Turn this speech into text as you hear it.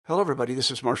Hello, everybody. This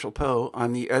is Marshall Poe.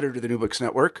 I'm the editor of the New Books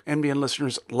Network. NBN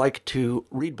listeners like to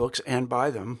read books and buy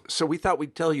them. So we thought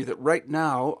we'd tell you that right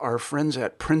now, our friends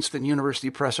at Princeton University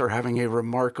Press are having a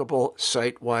remarkable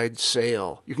site-wide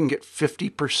sale. You can get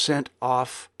 50%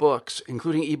 off books,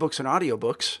 including ebooks and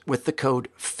audiobooks, with the code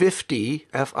 50,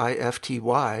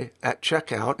 F-I-F-T-Y, at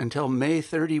checkout until May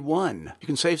 31. You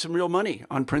can save some real money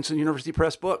on Princeton University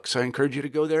Press books. I encourage you to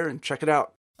go there and check it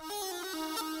out.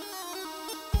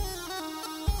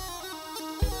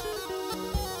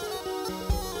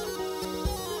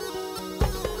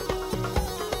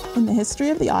 In the history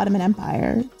of the Ottoman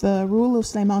Empire, the rule of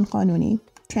Suleiman Qanuni,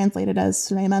 translated as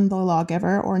Suleiman the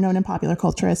Lawgiver, or known in popular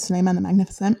culture as Suleiman the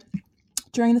Magnificent,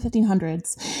 during the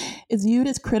 1500s, is viewed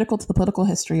as critical to the political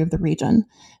history of the region.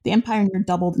 The empire near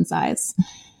doubled in size.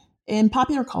 In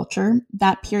popular culture,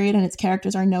 that period and its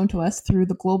characters are known to us through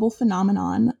the global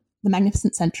phenomenon, The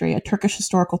Magnificent Century, a Turkish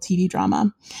historical TV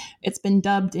drama. It's been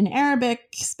dubbed in Arabic,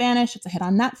 Spanish, it's a hit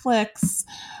on Netflix.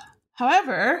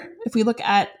 However, if we look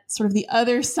at sort of the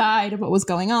other side of what was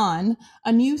going on,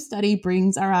 a new study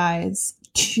brings our eyes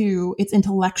to its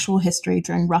intellectual history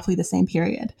during roughly the same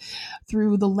period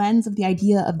through the lens of the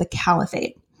idea of the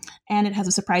caliphate. And it has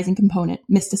a surprising component,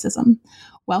 mysticism.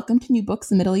 Welcome to New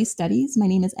Books in Middle East Studies. My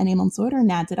name is Ene Mansour, or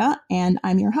Nadira, and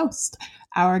I'm your host.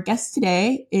 Our guest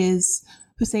today is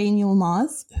Hussein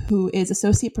Yilmaz, who is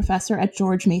Associate Professor at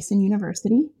George Mason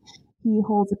University. He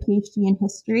holds a PhD in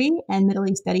History and Middle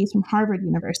East Studies from Harvard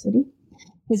University.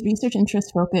 His research interests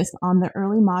focus on the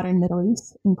early modern Middle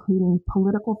East, including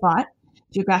political thought,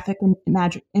 geographic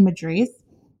imageries,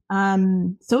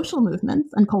 social movements,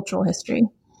 and cultural history.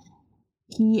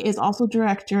 He is also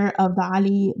director of the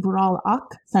Ali Vural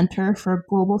Ak Center for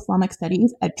Global Islamic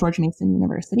Studies at George Mason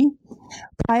University.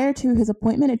 Prior to his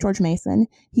appointment at George Mason,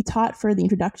 he taught for the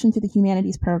Introduction to the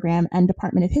Humanities program and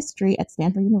Department of History at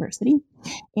Stanford University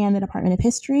and the Department of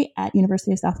History at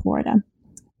University of South Florida.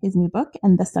 His new book,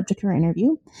 and the subject of our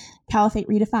interview, Caliphate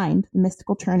Redefined, The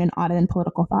Mystical Turn in Ottoman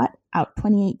Political Thought, out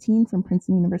 2018 from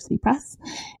Princeton University Press,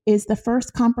 is the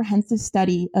first comprehensive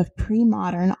study of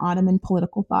pre-modern Ottoman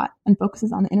political thought and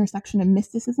focuses on the intersection of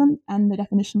mysticism and the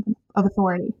definition of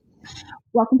authority.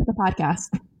 Welcome to the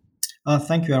podcast.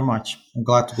 Thank you very much. I'm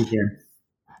glad to be here.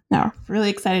 No, really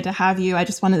excited to have you. I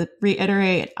just wanted to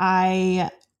reiterate,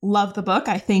 I love the book.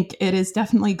 I think it is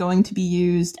definitely going to be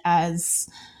used as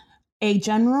a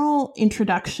general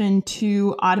introduction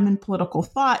to Ottoman political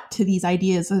thought, to these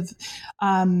ideas of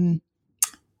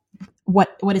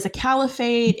what is a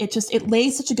caliphate. It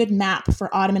lays such a good map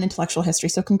for Ottoman intellectual history.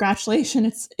 So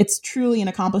congratulations. It's truly an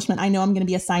accomplishment. I know I'm going to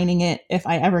be assigning it if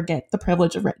I ever get the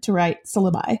privilege to write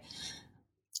syllabi.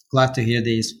 Glad to hear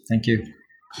these. Thank you.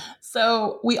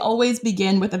 So we always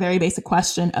begin with a very basic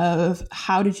question of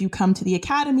how did you come to the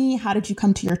academy? How did you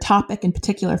come to your topic in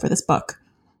particular for this book?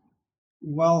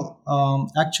 Well,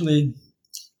 actually,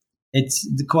 it's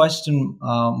the question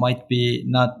might be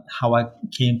not how I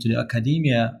came to the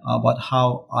academia, but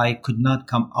how I could not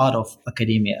come out of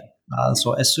academia.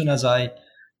 So as soon as I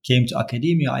came to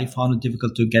academia, I found it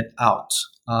difficult to get out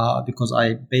because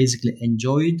I basically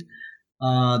enjoyed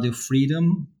the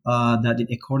freedom that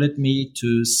it accorded me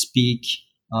to speak,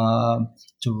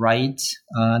 to write,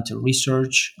 to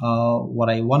research what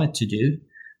I wanted to do.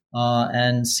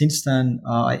 And since then,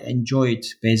 I enjoyed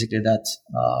basically that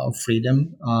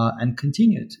freedom and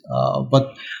continued.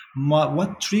 But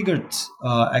what triggered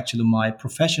actually my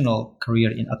professional career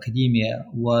in academia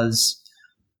was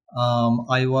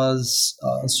I was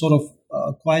sort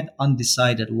of quite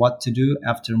undecided what to do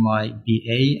after my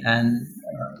BA, and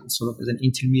sort of as an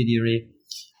intermediary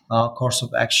course of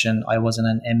action, I was in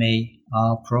an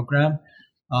MA program.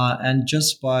 And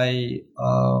just by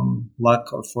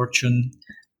luck or fortune,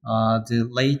 the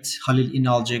late Halil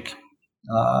İnalcık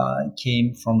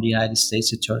came from the United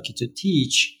States to Turkey to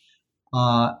teach.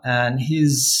 And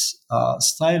his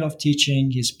style of teaching,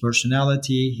 his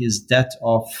personality, his depth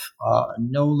of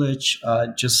knowledge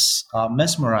just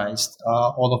mesmerized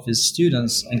all of his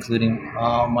students, including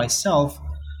myself.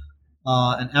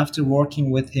 And after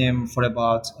working with him for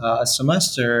about a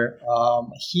semester,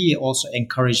 he also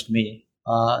encouraged me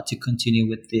to continue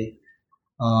with the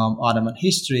Ottoman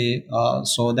history.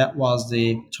 So that was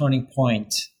the turning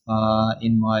point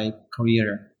in my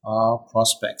career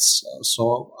prospects.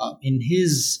 So in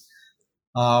his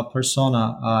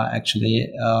persona, actually,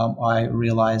 I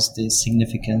realized the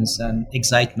significance and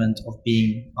excitement of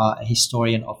being a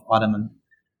historian of Ottoman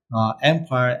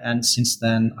Empire. And since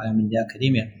then, I am in the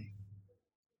academia.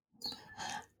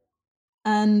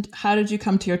 And how did you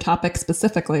come to your topic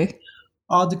specifically?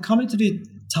 The community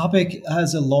topic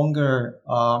has a longer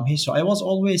history. I was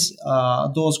always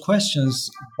those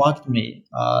questions bugged me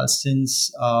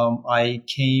since I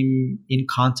came in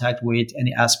contact with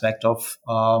any aspect of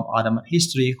Ottoman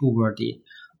history. Who were the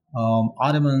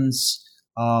Ottomans?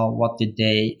 What did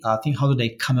they think? How did they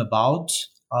come about?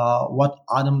 What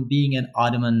being an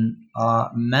Ottoman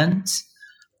meant?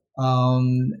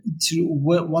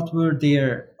 What were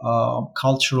their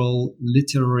cultural,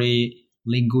 literary,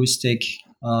 linguistic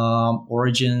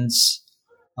origins,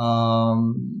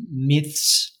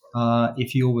 myths,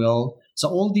 if you will. So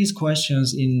all these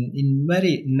questions in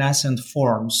very nascent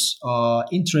forms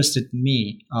interested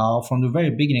me from the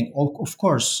very beginning. Of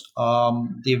course,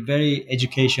 the very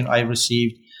education I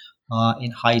received in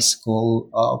high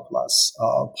school, plus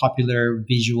popular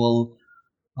visual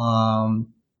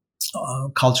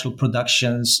cultural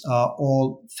productions,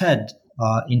 all fed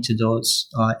into those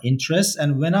interests.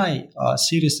 And when I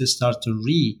seriously start to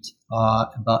read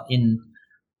about in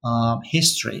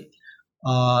history,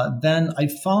 then I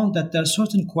found that there are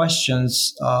certain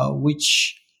questions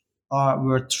which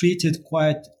were treated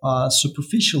quite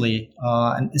superficially,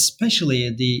 and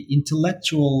especially the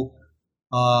intellectual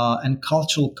and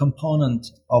cultural component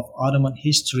of Ottoman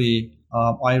history.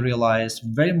 I realized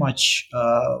very much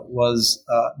was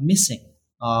missing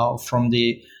from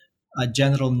the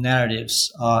general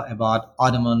narratives about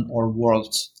Ottoman or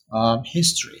world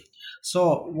history.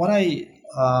 So what I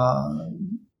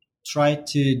tried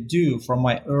to do from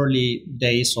my early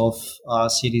days of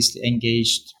serious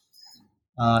engagement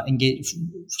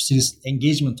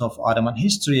of Ottoman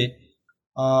history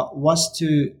was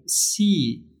to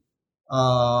see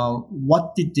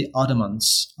what did the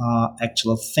Ottomans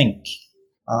actually think,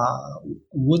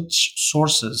 which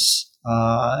sources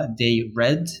they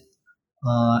read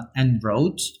and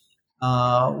wrote,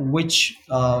 which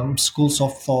schools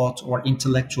of thought or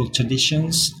intellectual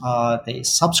traditions they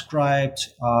subscribed,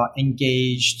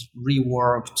 engaged,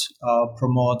 reworked,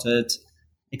 promoted,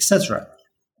 etc.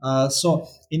 So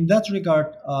in that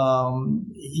regard,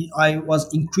 I was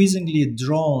increasingly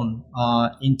drawn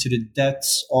into the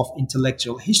depths of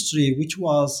intellectual history, which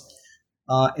was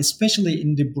especially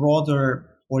in the broader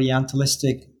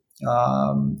Orientalistic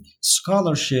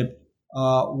scholarship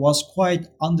was quite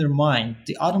undermined.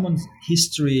 The Ottoman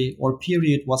history or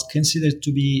period was considered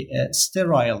to be a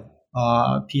sterile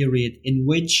period in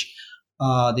which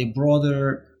the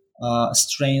broader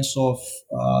strains of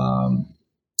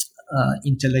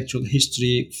intellectual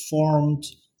history formed,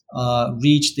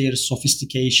 reached their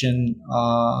sophistication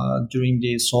during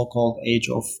the so-called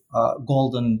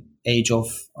golden age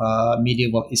of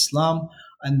medieval Islam.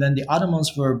 And then the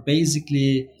Ottomans were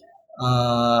basically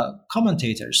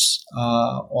commentators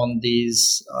on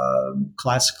these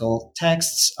classical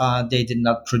texts. They did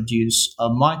not produce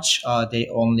much. They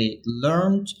only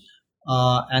learned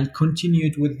and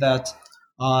continued with that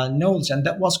knowledge. And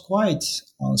that was quite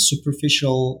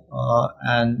superficial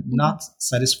and not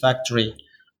satisfactory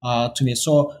to me.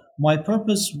 So my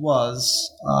purpose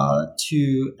was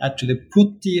to actually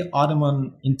put the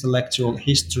Ottoman intellectual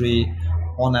history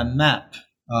on a map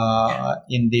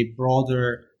in the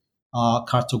broader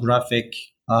cartographic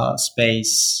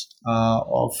space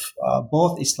of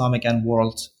both Islamic and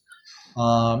world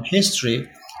history,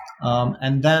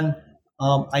 and then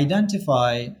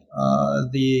identify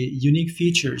the unique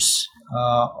features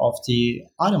of the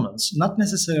Ottomans, not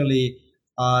necessarily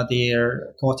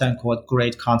their quote-unquote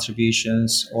great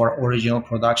contributions or original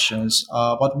productions,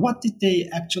 but what did they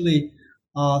actually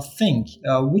think,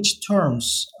 which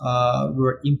terms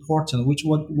were important, which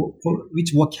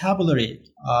vocabulary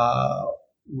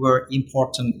were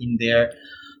important in their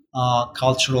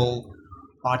cultural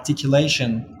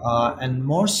articulation, and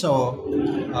more so,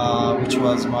 which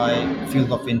was my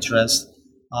field of interest,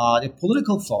 the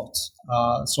political thought.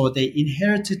 So they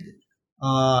inherited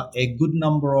a good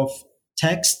number of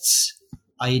texts,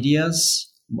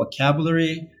 ideas,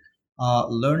 vocabulary,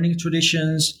 learning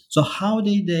traditions. So how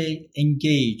did they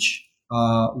engage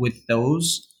with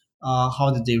those?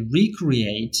 How did they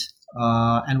recreate?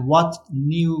 And what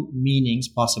new meanings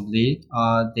possibly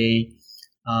they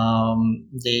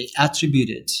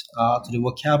attributed to the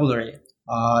vocabulary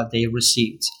they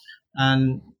received?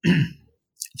 And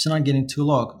it's not getting too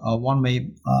long. One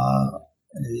may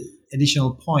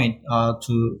additional point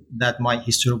to that my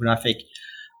historiographic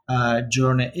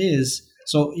journey is,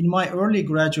 so in my early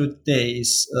graduate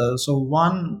days, so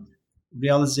one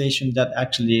realization that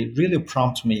actually really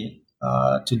prompted me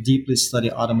to deeply study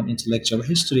Ottoman intellectual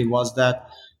history was that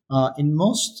in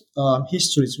most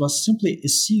histories was simply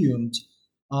assumed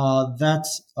that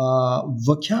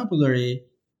vocabulary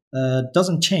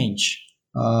doesn't change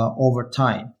over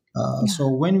time. So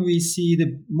when we see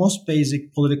the most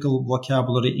basic political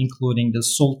vocabulary, including the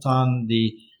sultan,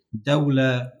 the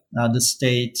dawla, the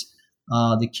state,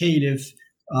 the caliph,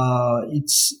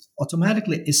 it's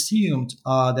automatically assumed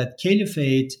that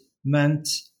caliphate meant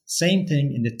same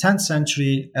thing in the 10th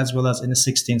century as well as in the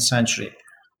 16th century.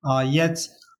 Yet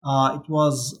it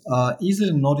was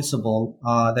easily noticeable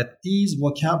that these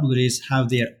vocabularies have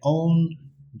their own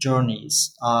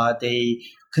journeys. They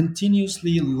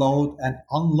continuously load and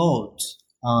unload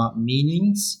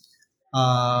meanings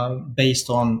based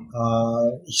on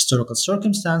historical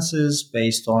circumstances,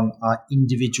 based on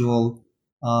individual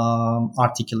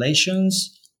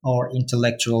articulations or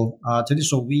intellectual tradition.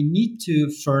 So we need to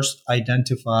first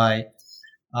identify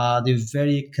the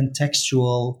very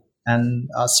contextual and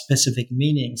specific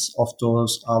meanings of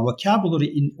those vocabulary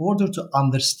in order to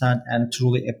understand and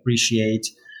truly appreciate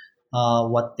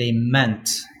what they meant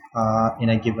in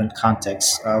a given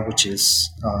context, which is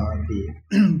the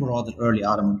broader early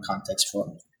Ottoman context for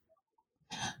me.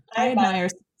 I admire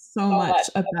so much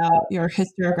about your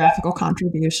historiographical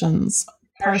contributions,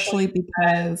 partially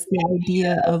because the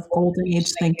idea of Golden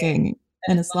Age thinking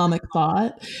and Islamic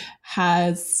thought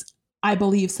has, I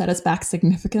believe, set us back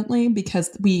significantly because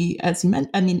we, as you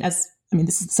mentioned,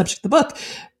 this is the subject of the book,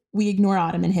 we ignore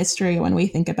Ottoman history when we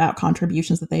think about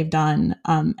contributions that they've done.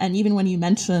 And even when you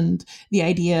mentioned the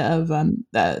idea of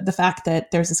the fact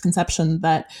that there's this conception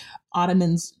that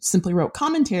Ottomans simply wrote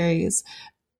commentaries,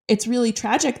 it's really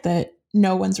tragic that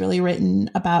no one's really written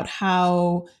about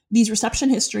how these reception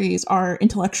histories are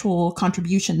intellectual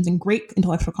contributions and great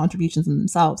intellectual contributions in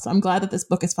themselves. So I'm glad that this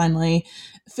book is finally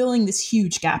filling this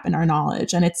huge gap in our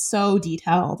knowledge, and it's so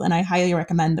detailed, and I highly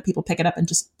recommend that people pick it up and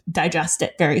just digest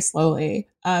it very slowly.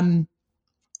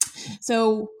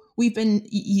 So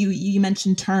you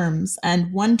mentioned terms,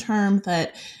 and one term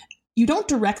that you don't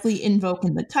directly invoke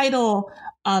in the title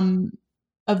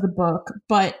of the book,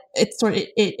 but it's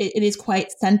it is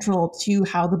quite central to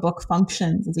how the book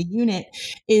functions as a unit,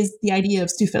 is the idea of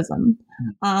Sufism.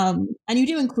 And you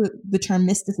do include the term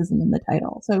mysticism in the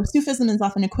title. So Sufism is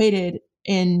often equated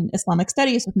in Islamic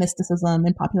studies with mysticism.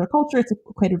 In popular culture, it's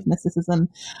equated with mysticism.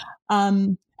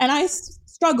 And I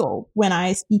struggle when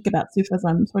I speak about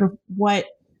Sufism, sort of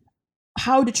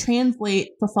how to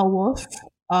translate tasawwuf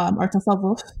or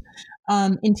tasawwuf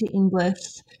into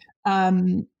English.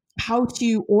 How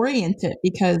to orient it,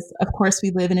 because of course we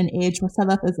live in an age where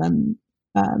Salafism,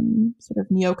 sort of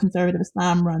neoconservative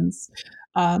Islam, runs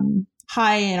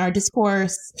high in our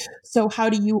discourse. So how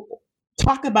do you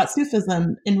talk about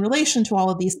Sufism in relation to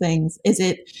all of these things? Is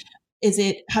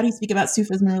it how do you speak about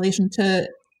Sufism in relation to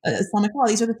Islamic law?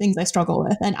 These are the things I struggle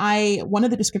with. And one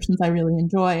of the descriptions I really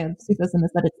enjoy of Sufism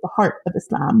is that it's the heart of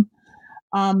Islam.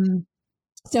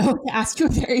 So to ask you a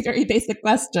very, very basic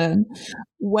question,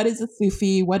 what is a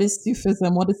Sufi? What is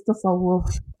Sufism? What is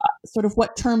Tasawwuf? Sort of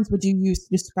what terms would you use to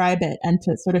describe it and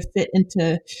to sort of fit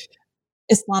into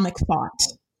Islamic thought?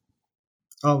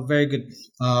 Oh, very good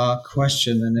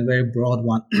question, and a very broad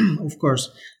one. Of course.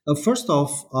 First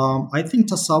off, I think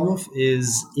Tasawwuf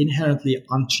is inherently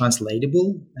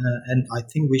untranslatable, and I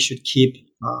think we should keep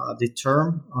the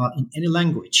term in any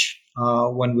language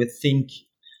when we think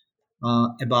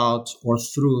about or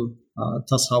through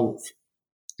tasawwuf.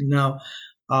 Now,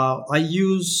 I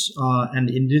use, and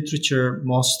in literature,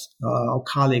 most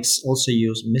colleagues also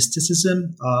use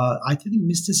mysticism. I think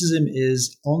mysticism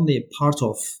is only a part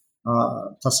of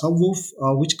tasawwuf,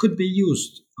 which could be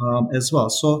used as well.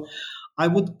 So I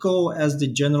would go as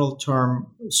the general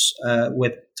term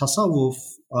with tasawwuf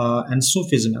and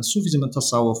Sufism. And Sufism and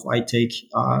tasawwuf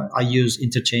I use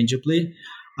interchangeably.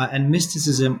 And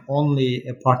mysticism only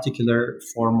a particular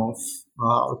form of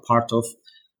or part of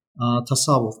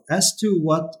tasawwuf. As to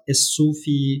what a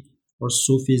Sufi or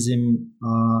Sufism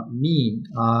mean,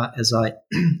 as I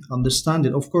understand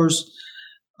it, of course,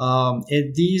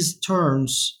 these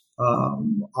terms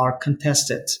are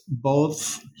contested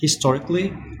both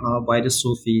historically by the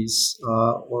Sufis,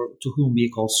 or to whom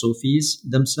we call Sufis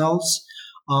themselves,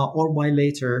 or by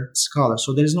later scholars.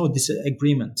 So there is no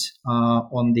disagreement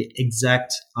on the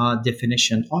exact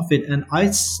definition of it. And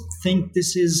I think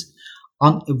this is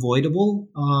unavoidable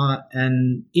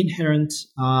and inherent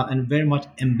and very much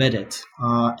embedded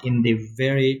in the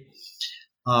very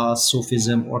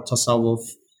Sufism or Tasawwuf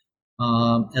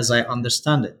as I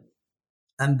understand it.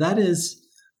 And that is,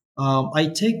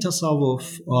 I take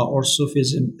Tasawwuf or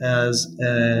Sufism as,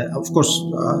 of course,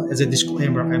 as a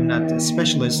disclaimer, I'm not a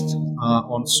specialist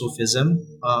on Sufism.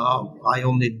 I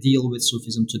only deal with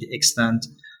Sufism to the extent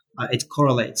it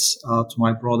correlates to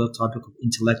my broader topic of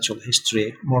intellectual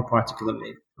history, more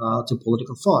particularly to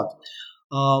political thought.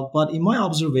 But in my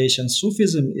observation,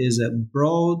 Sufism is a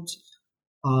broad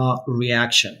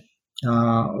reaction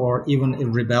or even a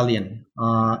rebellion,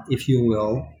 if you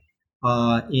will,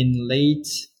 in late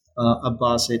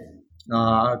Abbasid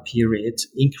period,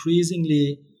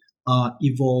 increasingly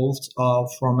evolved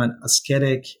from an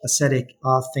ascetic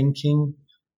thinking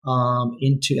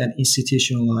into an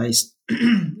institutionalized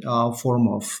form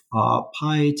of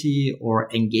piety or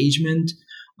engagement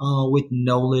with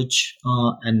knowledge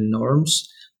and norms.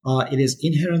 It is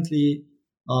inherently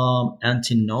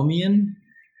antinomian,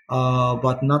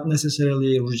 but not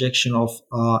necessarily a rejection of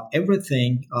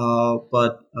everything,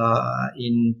 but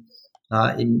in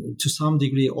to some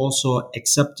degree also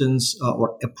acceptance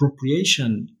or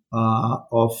appropriation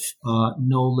of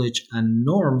knowledge and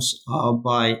norms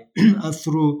by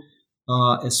through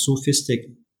a sophistic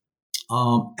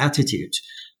attitude.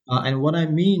 And what I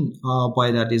mean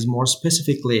by that is more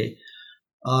specifically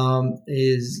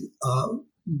is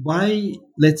by,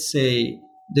 let's say,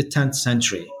 the 10th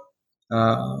century,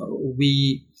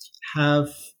 we have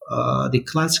the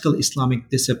classical Islamic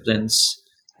disciplines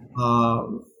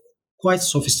quite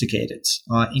sophisticated,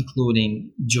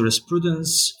 including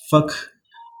jurisprudence, fiqh,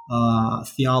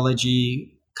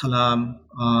 theology, kalam,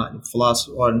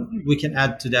 philosophy, or we can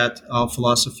add to that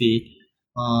philosophy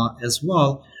as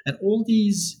well. And all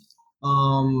these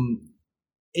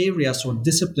areas or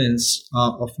disciplines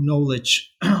of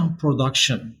knowledge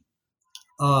production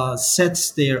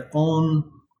sets their own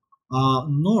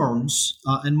norms,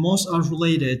 and most are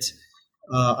related.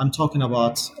 I'm talking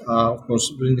about, of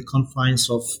course, within the confines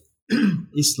of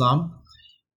Islam,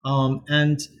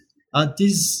 and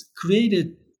this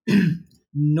created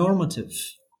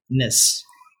normativeness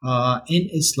in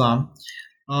Islam,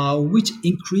 which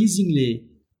increasingly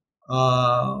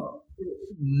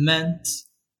meant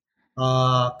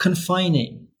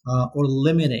confining or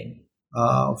limiting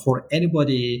for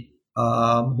anybody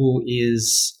who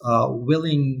is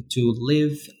willing to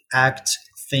live, act,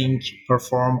 think,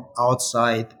 perform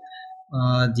outside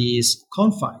these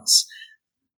confines.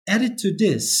 Added to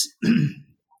this,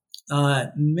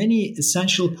 many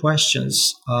essential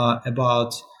questions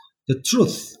about the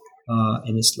truth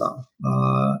in Islam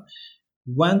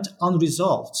went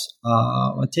unresolved,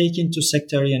 taken to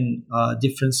sectarian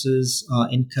differences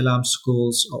in Kalam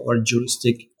schools or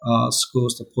juristic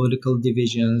schools, the political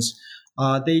divisions.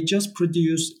 They just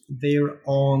produced their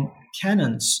own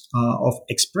canons of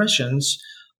expressions.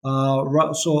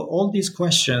 So all these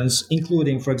questions,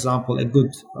 including, for example, a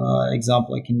good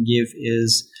example I can give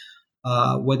is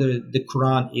whether the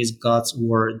Quran is God's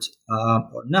word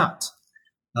or not.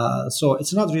 So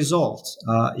it's not resolved.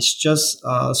 It's just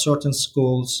certain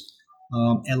schools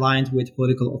aligned with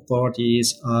political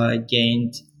authorities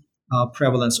gained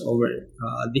prevalence over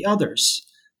the others.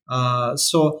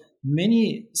 So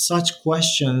many such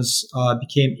questions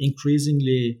became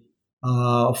increasingly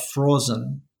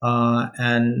frozen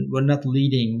and were not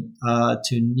leading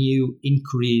to new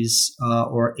inquiries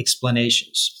or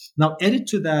explanations. Now, added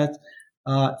to that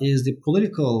is the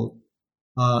political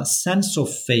sense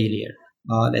of failure.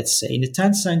 Let's say in the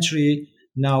 10th century,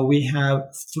 now we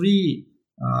have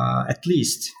at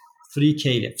least three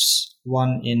caliphs,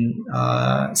 one in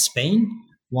Spain,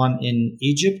 one in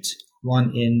Egypt,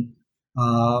 one in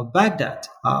Baghdad.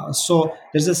 So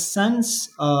there's a sense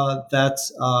that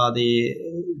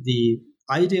the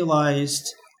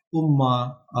idealized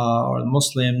Ummah or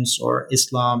Muslims or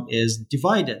Islam is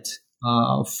divided,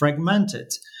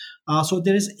 fragmented. So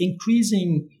there is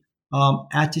increasing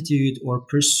attitude or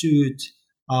pursuit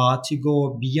to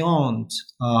go beyond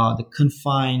the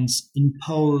confines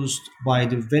imposed by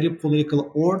the very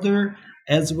political order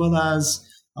as well as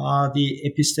the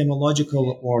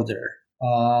epistemological order,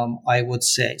 I would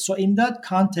say. So in that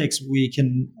context, we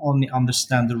can only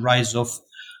understand the rise of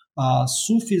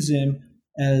Sufism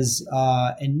as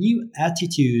a new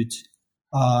attitude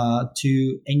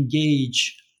to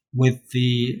engage with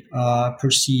the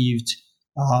perceived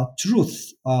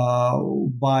truth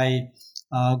by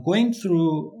going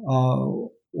through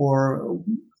or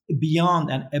beyond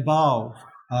and above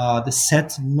the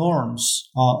set norms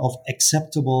of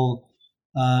acceptable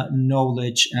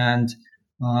knowledge and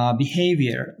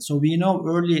behavior. So we know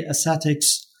early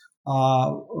ascetics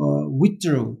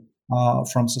withdrew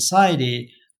from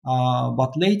society,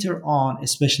 but later on,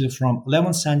 especially from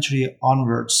 11th century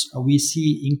onwards, we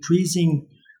see increasingly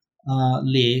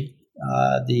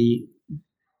the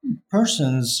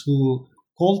persons who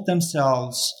called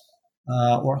themselves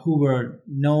or who were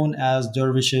known as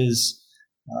dervishes,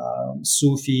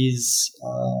 Sufis,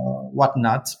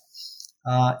 whatnot,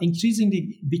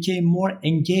 increasingly became more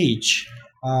engaged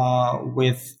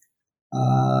with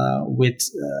with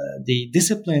the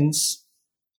disciplines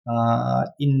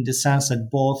in the sense that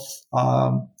both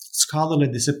scholarly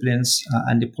disciplines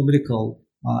and the political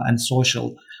and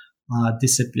social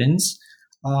disciplines,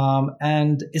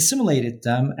 and assimilated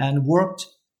them and worked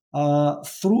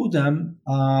through them,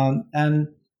 and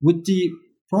with the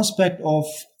prospect of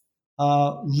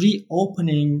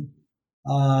reopening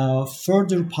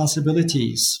further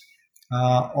possibilities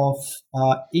of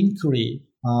inquiry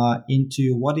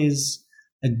into what is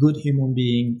a good human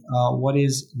being, what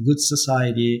is good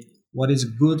society, what is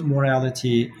good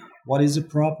morality, what is a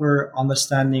proper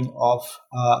understanding of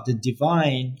the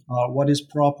divine, what is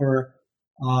proper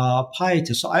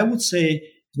piety. So I would say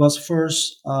it was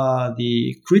first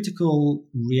the critical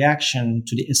reaction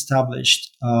to the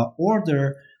established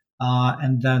order,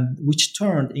 and then which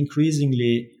turned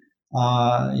increasingly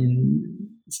in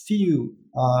few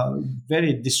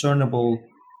very discernible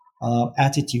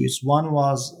attitudes. One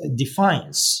was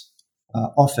defiance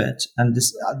of it, and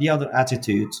the other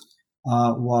attitude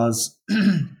was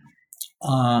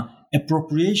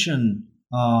appropriation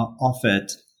of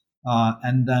it,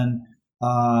 and then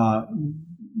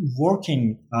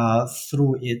working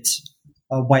through it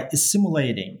by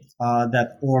assimilating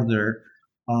that order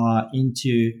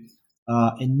into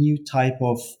a new type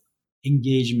of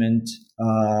engagement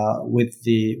with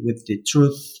the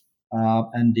truth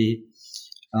and the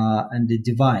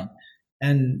divine.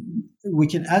 And we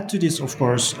can add to this, of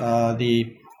course,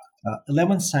 the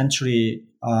 11th century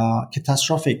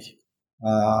catastrophic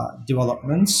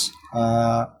developments,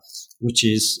 which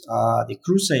is the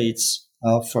Crusades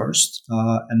first,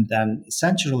 and then a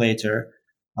century later,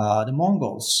 the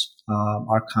Mongols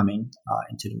are coming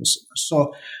into the Muslim.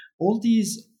 So all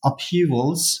these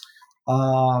upheavals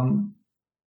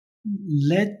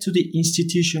led to the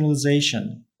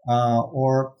institutionalization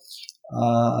or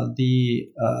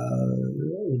the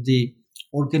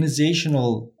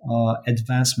organizational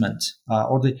advancement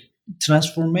or the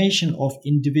transformation of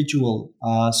individual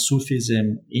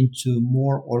Sufism into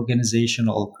more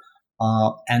organizational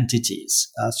entities.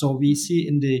 So we see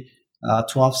in the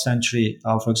 12th century,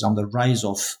 for example, the rise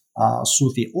of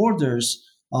Sufi orders,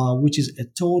 which is a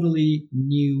totally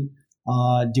new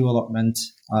development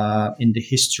in the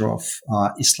history of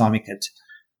Islamic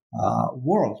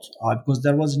world, because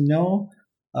there was no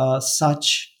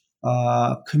such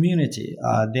community.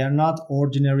 They are not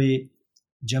ordinary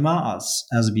jama'as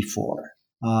as before.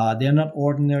 They are not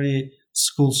ordinary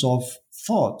schools of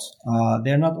thought.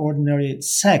 They are not ordinary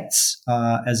sects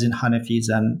as in Hanafis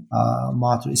and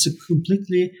Maturidis. It's a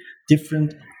completely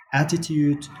different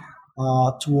attitude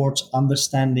towards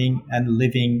understanding and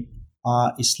living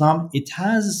Islam. It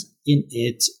has in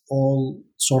it all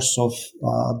sorts of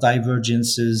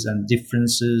divergences and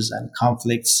differences and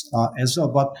conflicts as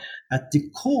well. But at the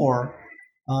core,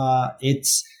 it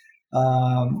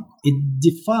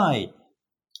defied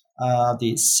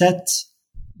the set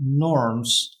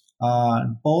norms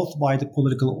both by the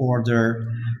political order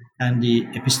and the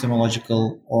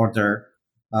epistemological order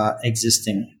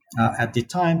existing at the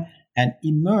time, and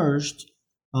emerged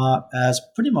as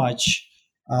pretty much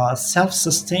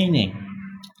self-sustaining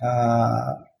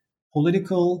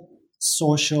political,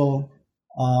 social,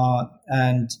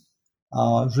 and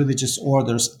religious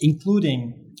orders,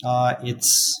 including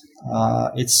its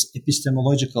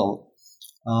epistemological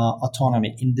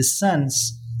autonomy, in the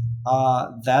sense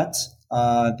that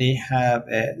they have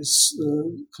a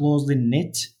closely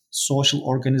knit social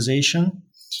organization.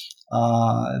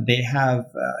 They have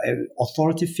an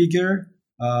authority figure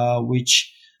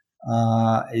which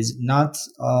is not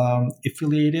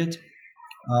affiliated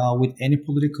with any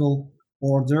political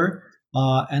order,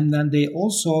 and then they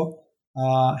also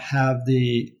have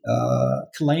the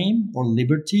claim or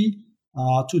liberty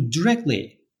to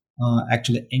directly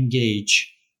actually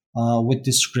engage with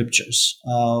the scriptures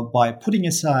by putting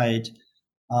aside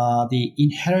the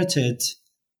inherited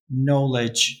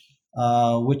knowledge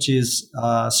which is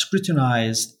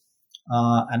scrutinized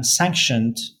and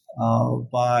sanctioned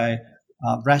by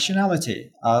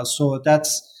rationality. So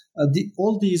that's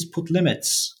all these put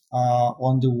limits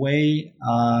on the way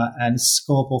and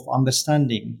scope of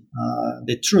understanding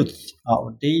the truth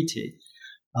or deity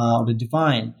or the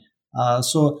divine.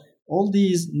 So all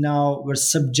these now were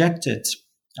subjected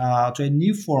to a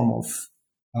new form of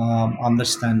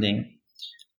understanding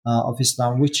of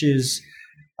Islam, which is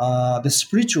the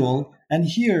spiritual. And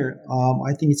here,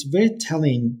 I think it's very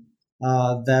telling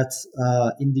that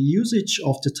in the usage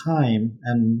of the time,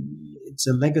 and it's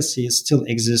a legacy still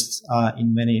exists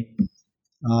in many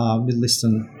Middle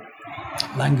Eastern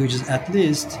languages at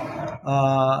least,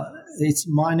 it's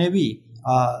Ma'navi.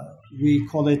 we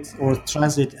call it or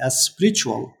translate as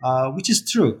spiritual, which is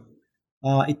true.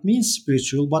 It means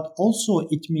spiritual, but also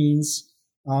it means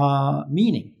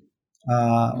meaning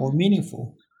or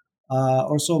meaningful.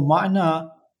 Also, ma'na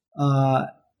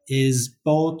is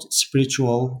both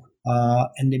spiritual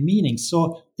and the meaning.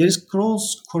 So there is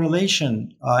close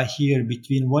correlation here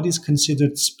between what is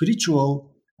considered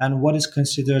spiritual and what is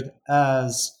considered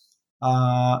as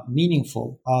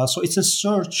meaningful. So it's a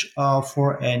search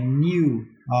for a new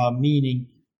meaning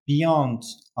beyond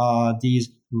these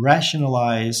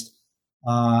rationalized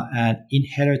and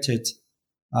inherited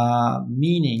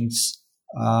meanings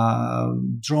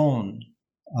drawn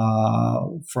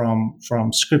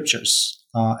from scriptures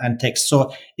and texts.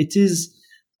 So it is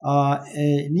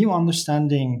a new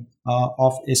understanding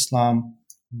of Islam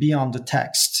beyond the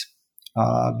text,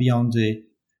 beyond the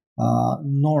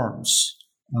norms,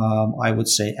 I would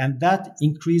say, and that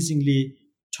increasingly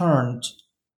turned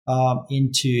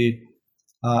into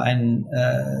an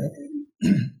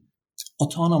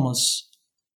autonomous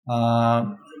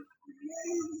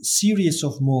series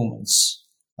of movements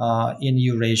in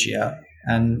Eurasia,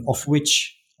 and of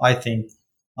which I think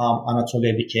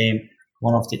Anatolia became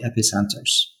one of the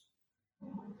epicenters.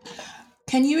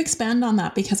 Can you expand on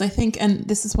that? Because I think, and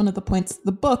this is one of the points of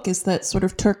the book, is that sort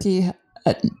of Turkish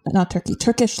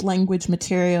language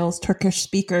materials, Turkish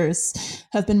speakers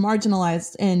have been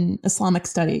marginalized in Islamic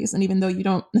studies. And even though you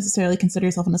don't necessarily consider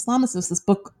yourself an Islamicist, this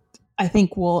book, I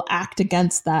think, will act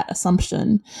against that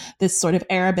assumption, this sort of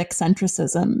Arabic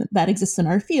centricism that exists in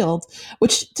our field,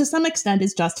 which to some extent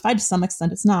is justified, to some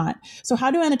extent it's not. So how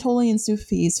do Anatolian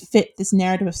Sufis fit this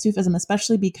narrative of Sufism,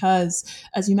 especially because,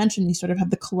 as you mentioned, you sort of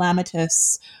have the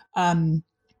calamitous, the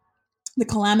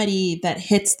calamity that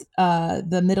hits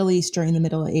the Middle East during the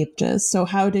Middle Ages. So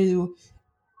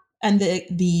and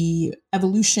the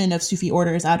evolution of Sufi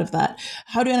orders out of that,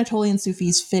 how do Anatolian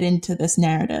Sufis fit into this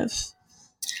narrative?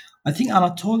 I think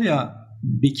Anatolia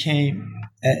became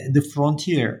the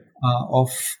frontier of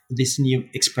this new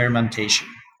experimentation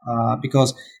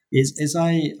because, as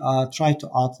I try to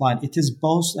outline, it is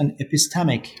both an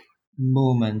epistemic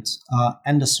movement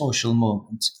and a social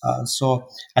movement. So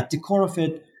at the core of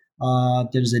it,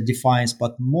 there is a defiance,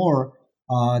 but more,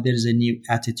 there is a new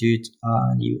attitude,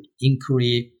 new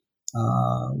inquiry,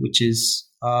 which is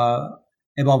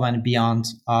above and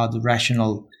beyond the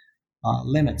rational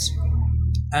limits.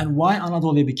 And why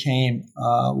Anatolia became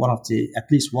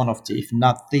at least one of the, if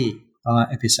not the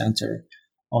epicenter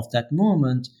of that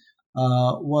movement,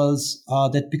 was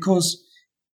that because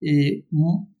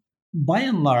by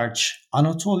and large,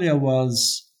 Anatolia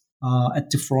was at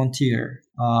the frontier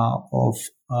of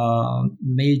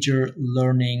major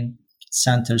learning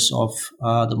centers of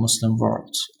the Muslim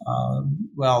world.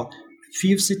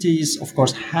 Few cities, of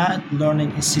course, had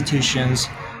learning institutions,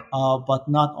 but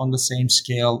not on the same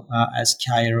scale as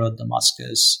Cairo,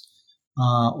 Damascus,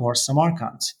 or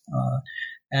Samarkand.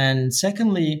 And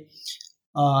secondly,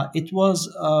 it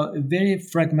was a very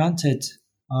fragmented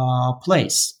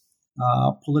place,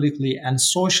 politically and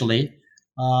socially,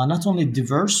 not only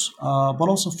diverse, but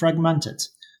also fragmented.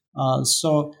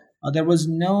 So there was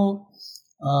no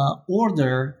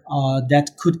order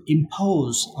that could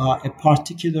impose a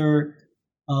particular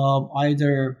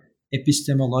either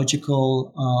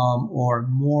epistemological or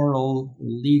moral,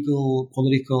 legal,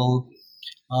 political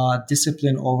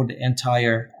discipline over the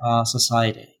entire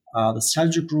society. The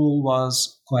Seljuk rule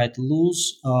was quite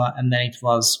loose, and then it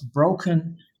was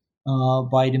broken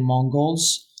by the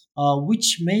Mongols,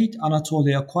 which made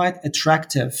Anatolia quite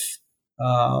attractive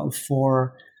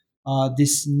for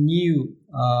this new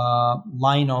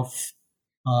line of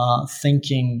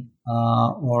thinking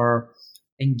or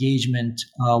engagement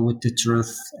with the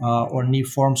truth or new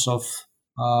forms of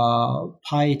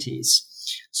pieties.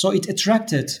 So it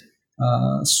attracted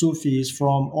Sufis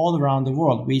from all around the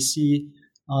world. We see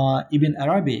Ibn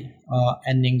Arabi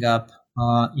ending up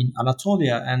in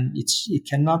Anatolia, and it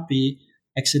cannot be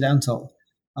accidental.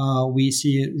 We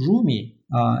see Rumi,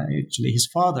 actually his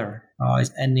father,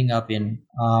 is ending up in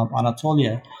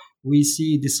Anatolia. We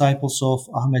see disciples of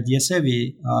Ahmed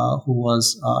Yesevi, who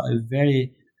was a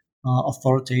very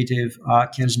authoritative,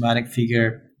 charismatic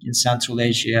figure in Central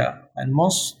Asia, and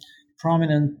most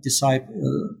prominent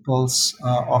disciples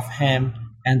of him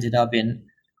ended up in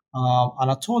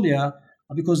Anatolia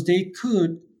because they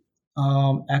could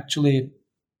actually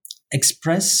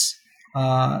express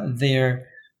their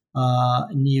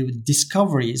new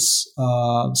discoveries,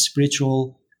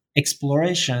 spiritual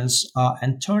explorations,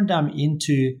 and turn them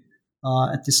into,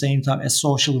 at the same time, a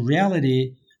social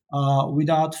reality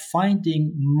without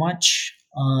finding much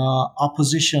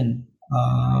opposition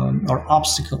or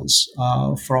obstacles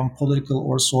from political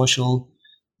or social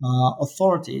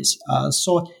authorities.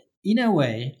 So, in a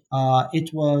way,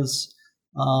 it was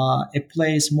a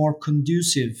place more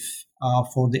conducive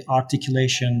for the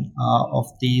articulation of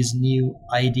these new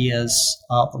ideas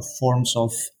or forms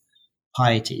of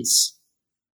pieties.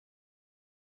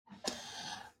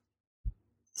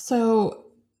 So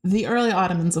the early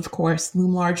Ottomans, of course,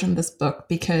 loom large in this book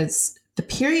because the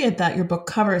period that your book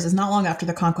covers is not long after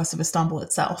the conquest of Istanbul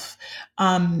itself.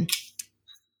 And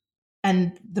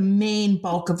the main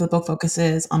bulk of the book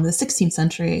focuses on the 16th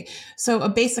century. So a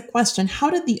basic question, how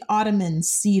did the Ottomans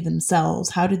see themselves?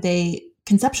 How did they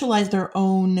conceptualize their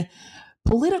own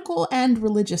political and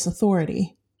religious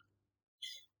authority?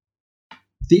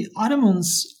 The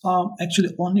Ottomans are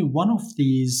actually only one of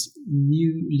these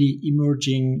newly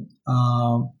emerging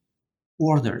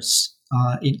orders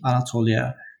in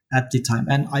Anatolia at the time.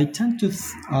 And I tend to,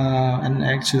 and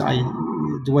actually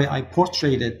the way I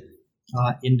portrayed it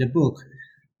in the book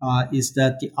is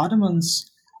that the Ottomans,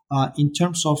 in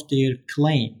terms of their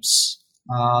claims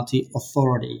to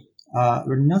authority,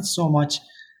 were not so much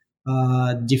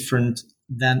different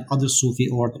than other Sufi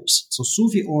orders. So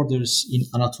Sufi orders in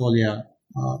Anatolia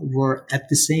were at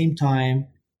the same time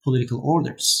political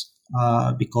orders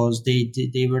because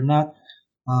they were not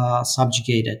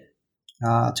subjugated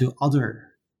to other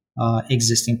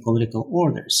existing political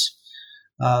orders.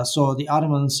 So the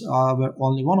Ottomans were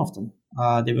only one of them.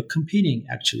 They were competing,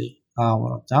 actually,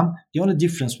 one of them. The only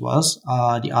difference was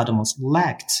the Ottomans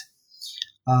lacked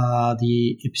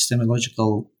the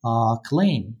epistemological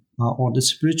claim or the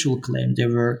spiritual claim. They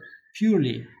were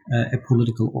purely a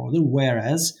political order,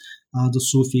 whereas the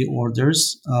Sufi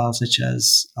orders, such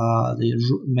as the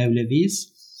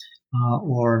Mevlevis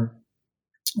or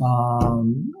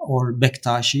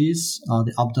Bektashis,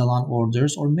 the Abdalan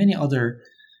orders, or many other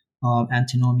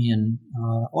antinomian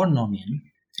or nomian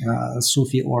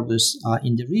Sufi orders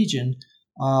in the region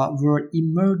were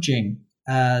emerging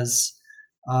as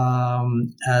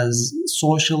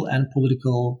social and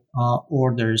political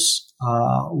orders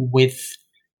with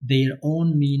their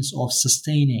own means of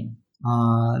sustaining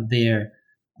their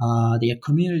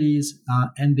communities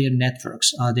and their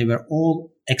networks. They were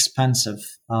all expansive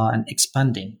and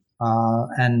expanding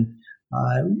and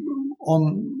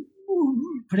on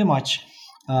pretty much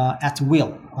at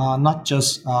will, not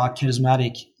just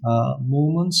charismatic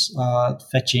movements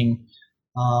fetching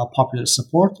popular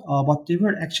support, but they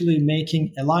were actually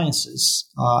making alliances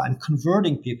and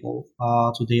converting people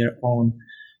to their own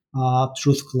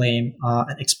truth claim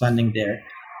and expanding their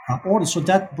order. So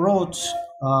that brought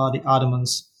the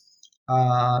Ottomans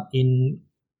in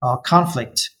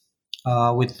conflict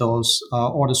with those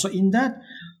orders. So in that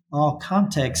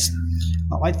context,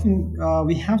 I think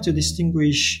we have to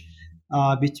distinguish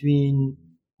between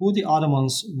who the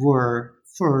Ottomans were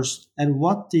first and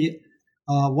what it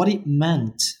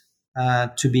meant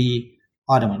to be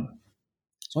Ottoman.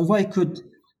 So if I could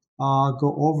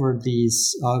go over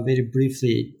these very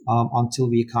briefly until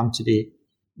we come to the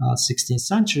 16th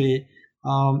century.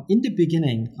 In the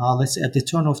beginning, let's say at the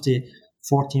turn of the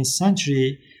 14th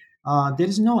century, there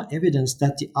is no evidence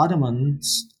that the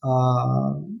Ottomans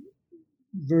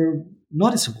were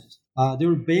noticeable. They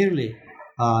were barely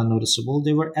noticeable.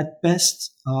 They were at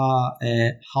best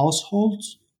a household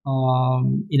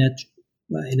in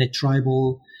a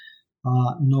tribal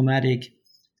nomadic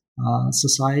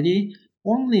society.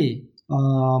 Only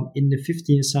in the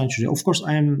 15th century, of course,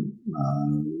 I am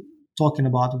talking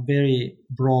about very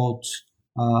broad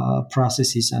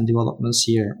processes and developments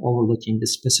here, overlooking the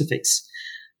specifics.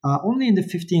 Only in the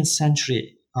 15th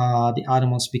century, the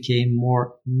Ottomans became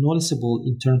more noticeable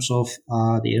in terms of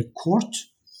their court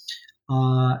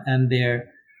and their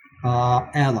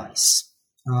allies.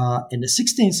 In the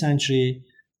 16th century,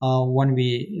 when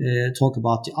we talk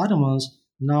about the Ottomans,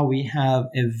 now we have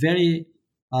a very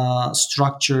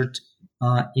structured,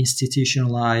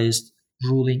 institutionalized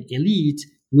ruling elite,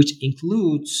 which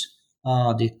includes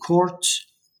the court,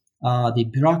 the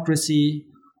bureaucracy,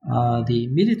 the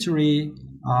military,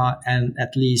 and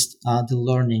at least the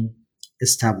learning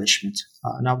establishment.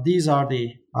 Now, these are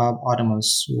the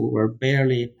Ottomans who were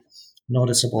barely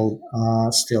noticeable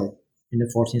still in the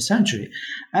 14th century.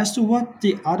 As to what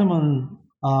the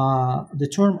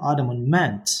term Ottoman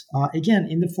meant, again,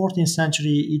 in the 14th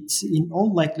century, it's in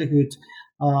all likelihood,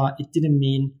 it didn't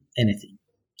mean anything.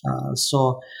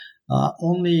 So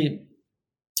only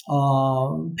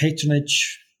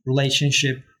patronage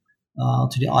relationship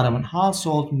to the Ottoman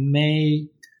household may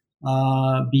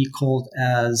be called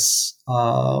as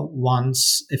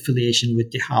one's affiliation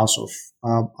with the House of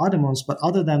Ottomans. But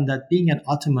other than that, being an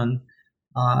Ottoman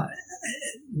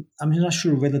I'm not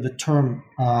sure whether the term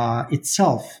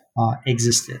itself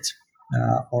existed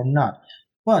or not.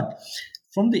 But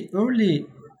from the early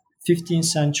 15th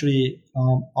century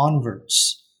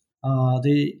onwards,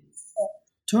 the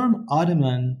term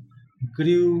Ottoman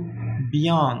grew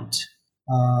beyond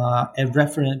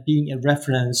being a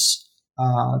reference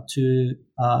to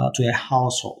a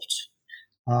household,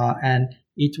 and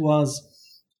it was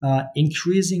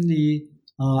increasingly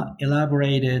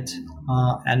elaborated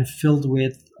and filled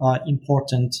with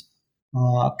important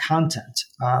content.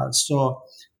 So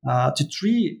the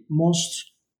three most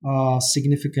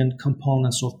significant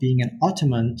components of being an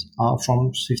Ottoman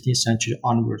from 15th century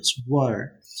onwards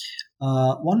were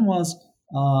one was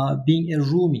being a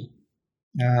Rumi,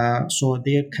 so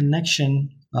their connection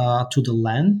to the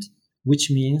land, which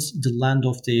means the land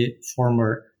of the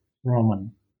former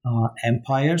Roman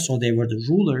Empire. So they were the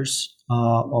rulers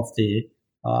of the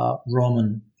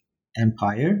Roman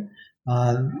Empire,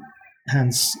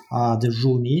 hence the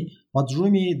Rumi. But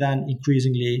Rumi then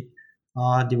increasingly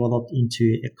developed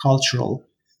into a cultural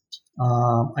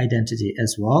identity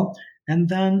as well. And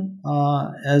then,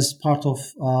 as part of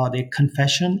the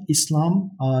confession,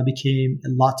 Islam became a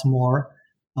lot more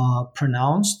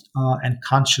pronounced, and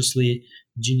consciously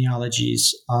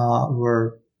genealogies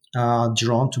were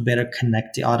drawn to better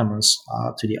connect the Ottomans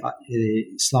to the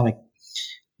Islamic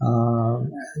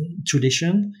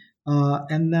tradition.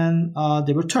 And then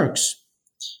there were Turks.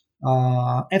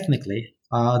 Ethnically,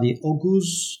 the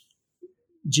Oghuz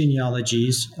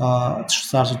genealogies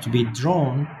started to be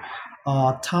drawn,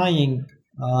 tying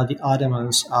the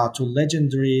Ottomans to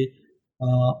legendary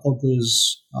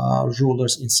Oghuz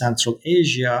rulers in Central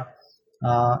Asia,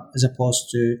 as opposed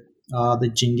to the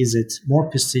Jingizid, more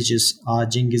prestigious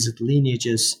Jingizid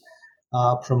lineages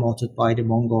promoted by the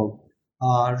Mongol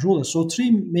rulers. So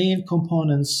three main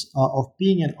components of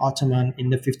being an Ottoman in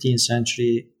the 15th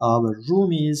century were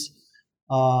Rumis,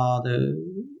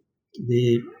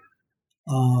 the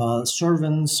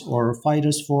servants or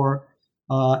fighters for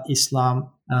Islam,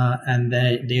 and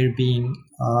there being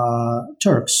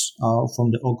Turks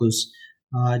from the Oghuz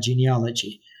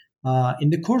genealogy. In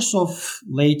the course of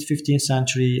late 15th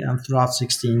century and throughout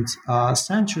 16th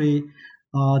century,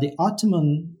 the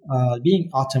Ottoman, being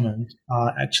Ottoman,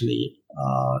 actually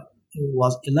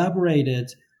was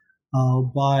elaborated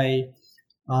by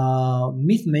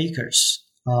myth makers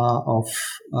of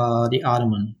the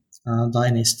Ottoman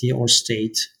dynasty or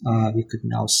state, we could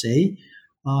now say.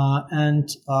 And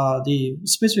the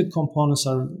specific components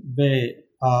are very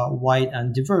wide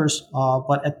and diverse,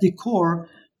 but at the core,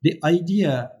 the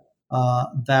idea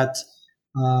that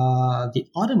the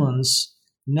Ottomans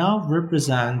now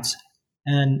represent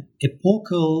an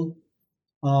epochal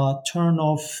turn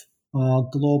of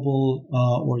global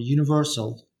or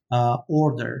universal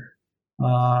order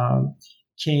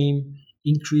came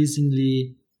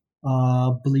increasingly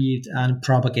believed and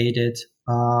propagated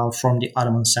from the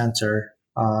Ottoman center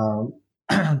to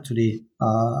the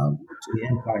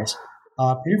empire's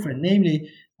periphery, namely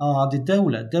the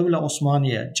Dawla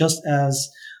Osmaniya, just as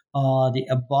the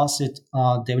Abbasid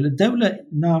Dawla. Dawla,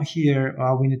 now here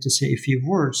we need to say a few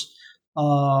words.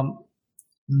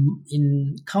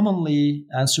 In commonly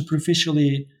and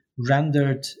superficially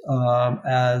rendered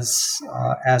as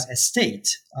a state,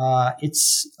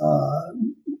 it's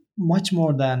much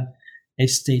more than a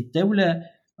state. Dawla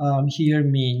here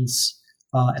means,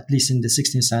 at least in the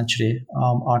 16th century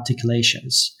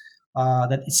articulations,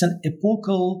 that it's an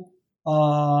epochal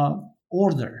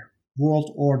order,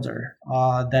 world order,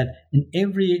 that in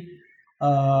every,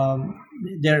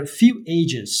 there are few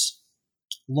ages,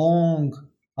 long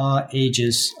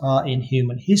ages in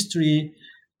human history,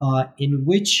 in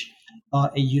which a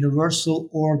universal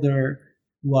order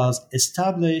was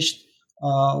established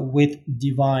with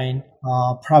divine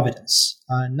providence.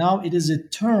 Now it is a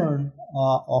turn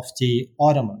of the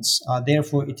Ottomans.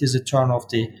 Therefore, it is a turn of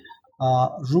the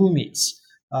Rumis.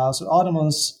 So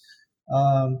Ottomans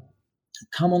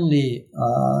commonly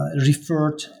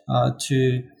referred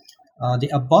to the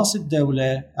Abbasid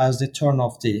Dawla as the turn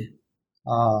of the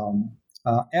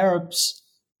Arabs,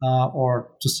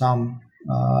 or to some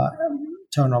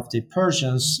turn of the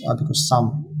Persians, because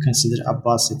some consider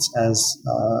Abbasids as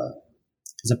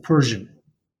a Persian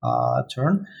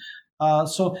turn.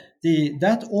 So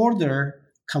that order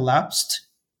collapsed,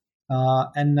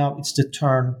 and now it's the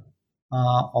turn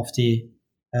of the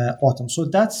Ottoman. So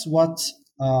that's what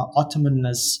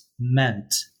Ottomanness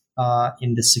meant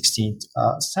in the 16th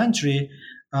century,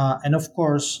 and of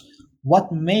course,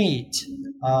 what made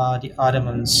the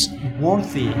Ottomans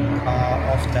worthy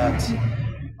of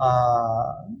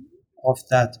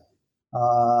that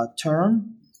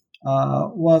term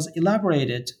was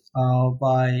elaborated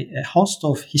by a host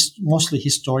of mostly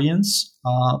historians,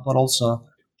 but also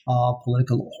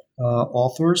political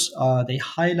authors. They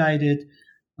highlighted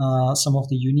some of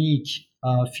the unique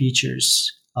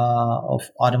features of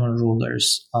Ottoman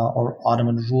rulers or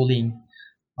Ottoman ruling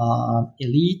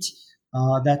elite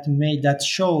that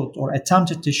showed or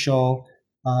attempted to show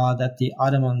that the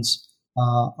Ottomans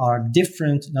are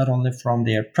different not only from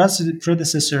their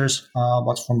predecessors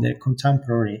but from their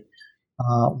contemporary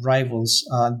rivals.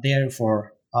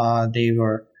 Therefore, they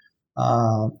were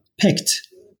picked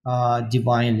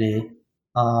divinely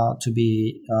to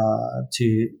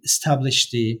establish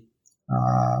the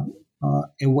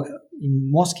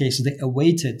in most cases the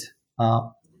awaited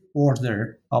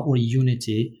order or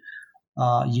unity,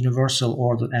 universal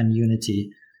order and unity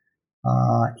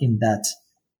in that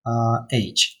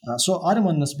age. So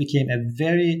Ottomanness became a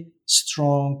very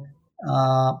strong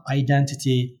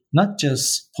identity, not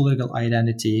just political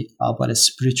identity, but a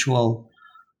spiritual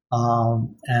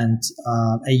and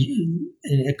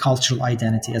a cultural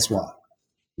identity as well.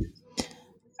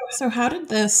 So how did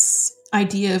this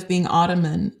idea of being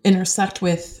Ottoman intersect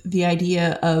with the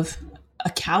idea of a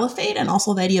caliphate and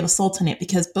also the idea of a sultanate?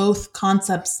 Because both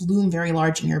concepts loom very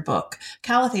large in your book.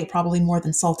 Caliphate probably more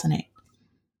than sultanate.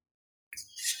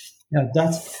 Yeah,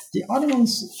 that's the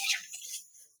Ottomans'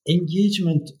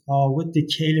 engagement with the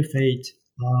caliphate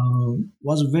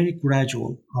was very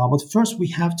gradual. But first, we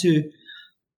have to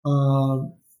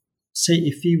say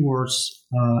a few words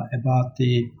about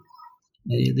the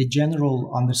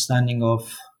general understanding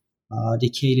of the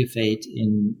caliphate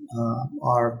in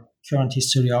our current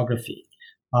historiography,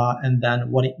 and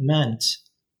then what it meant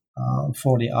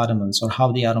for the Ottomans, or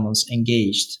how the Ottomans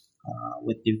engaged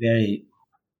with the very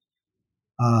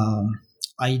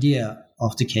idea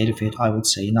of the caliphate, I would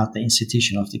say, not the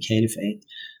institution of the caliphate.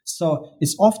 So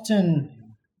it's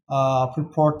often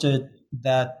purported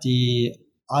that the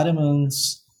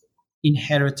Ottomans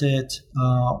inherited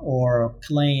or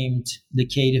claimed the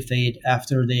caliphate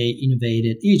after they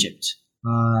invaded Egypt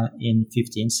in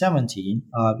 1517,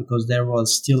 because there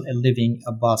was still a living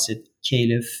Abbasid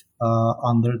caliph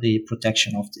under the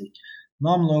protection of the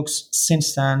Mamluks.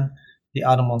 Since then, the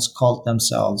Ottomans called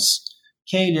themselves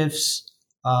caliphs,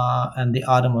 and the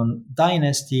Ottoman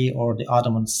dynasty or the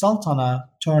Ottoman Sultanate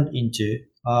turned into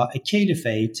a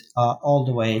caliphate all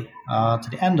the way to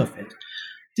the end of it.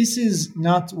 This is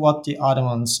not what the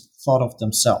Ottomans thought of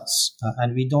themselves,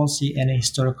 and we don't see any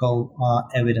historical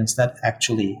evidence that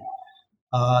actually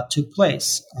took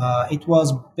place. It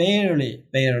was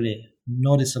barely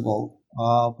noticeable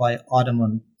by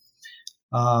Ottoman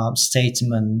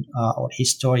statesmen or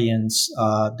historians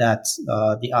that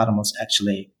the Ottomans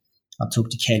actually took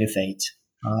the caliphate,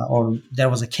 or there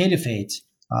was a caliphate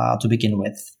to begin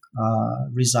with,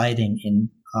 residing in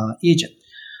Egypt.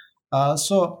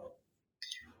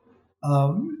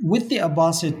 With the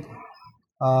Abbasid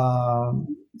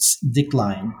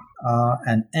decline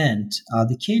and end,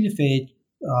 the caliphate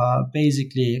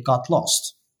basically got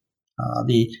lost.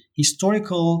 The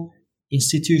historical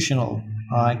institutional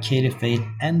caliphate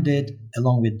ended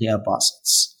along with the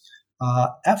Abbasids.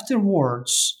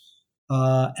 Afterwards,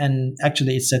 and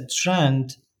actually it's a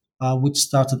trend which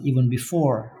started even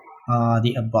before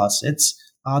the Abbasids,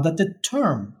 that the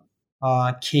term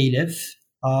caliph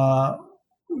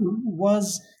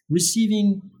was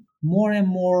receiving more and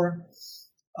more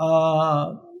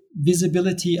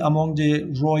visibility among the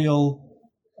royal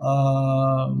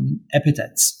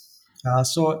epithets.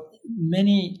 So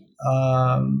many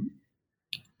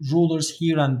rulers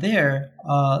here and there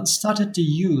started to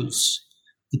use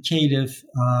the caliph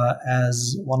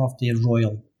as one of their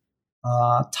royal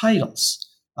titles.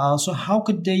 So how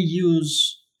could they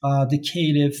use the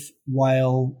caliph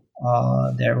while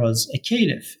there was a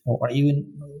caliph, or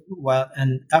even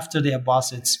and after the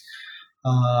Abbasids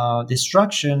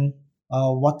destruction,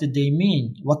 what did they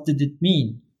mean? What did it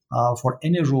mean for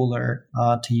any ruler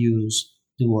to use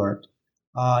the word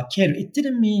caliph? It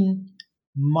didn't mean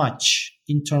much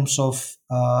in terms of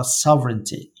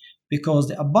sovereignty, because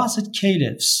the Abbasid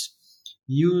caliphs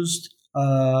used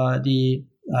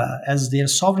as their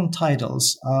sovereign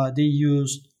titles, they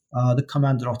used the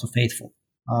commander of the faithful,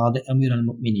 the Amir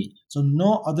al-Mu'minin. So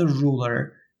no other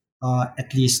ruler,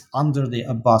 at least under the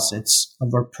Abbasids,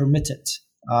 were permitted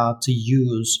to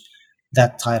use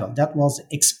that title. That was the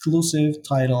exclusive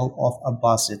title of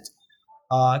Abbasid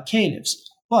caliphs.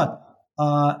 But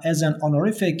as an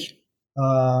honorific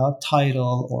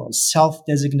title or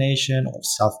self-designation or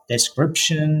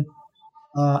self-description,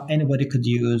 anybody could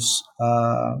use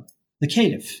the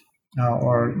caliph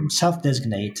or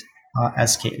self-designate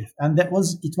as caliph, and it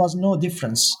was no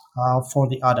difference for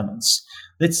the Ottomans.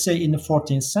 Let's say in the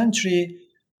 14th century,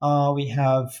 we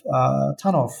have a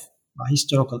ton of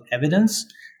historical evidence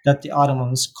that the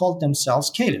Ottomans called themselves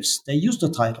caliphs. They used the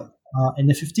title. In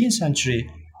the 15th century,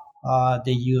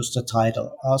 they used the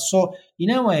title. So, in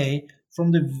a way,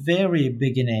 from the very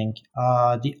beginning,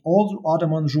 the old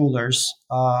Ottoman rulers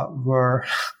were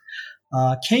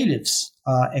caliphs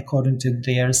according to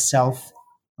their self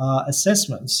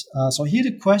assessments. So, here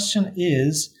the question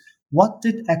is, what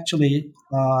did actually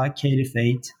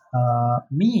caliphate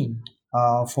mean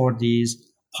for these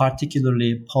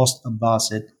particularly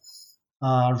post-Abbasid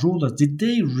rulers? Did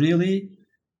they really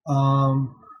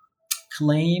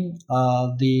claim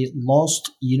the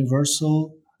lost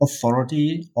universal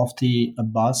authority of the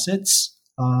Abbasids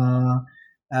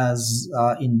as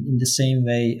in the same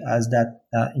way as that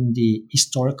in the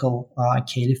historical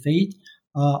caliphate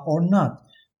or not?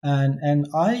 And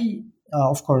I,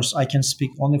 of course, I can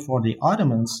speak only for the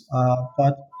Ottomans,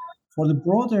 but for the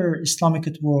broader Islamic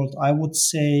world, I would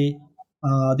say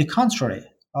the contrary.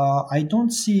 I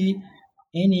don't see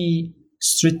any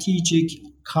strategic,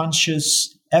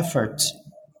 conscious effort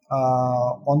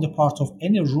on the part of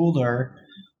any ruler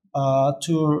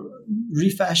to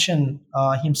refashion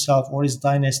himself or his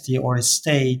dynasty or his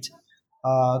state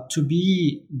to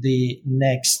be the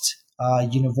next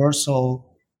universal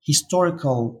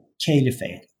historical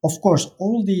caliphate. Of course,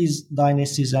 all these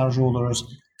dynasties and rulers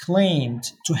claimed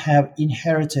to have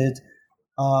inherited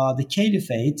the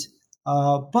caliphate,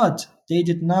 but they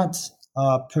did not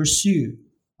pursue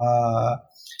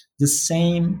the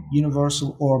same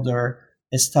universal order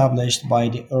established by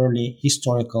the early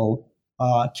historical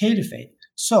caliphate.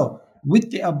 So, with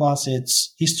the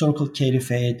Abbasids, historical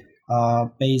caliphate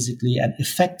basically and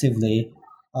effectively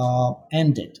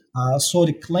ended. So,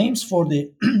 the claims for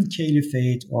the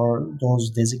caliphate or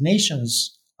those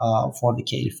designations for the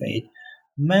caliphate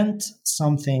meant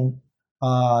something.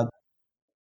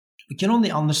 We can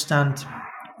only understand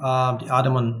the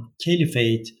Ottoman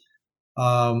caliphate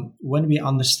when we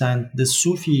understand the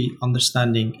Sufi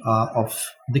understanding of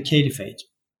the caliphate.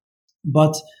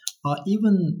 But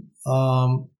even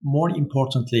more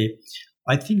importantly,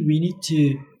 I think we need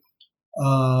to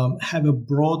have a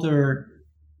broader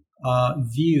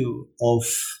view of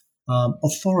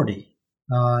authority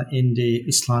in the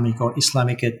Islamic or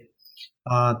Islamic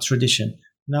tradition.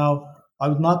 Now, I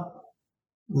would not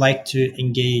like to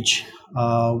engage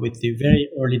with the very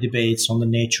early debates on the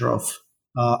nature of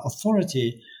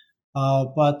authority,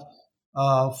 but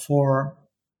for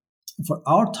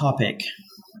our topic,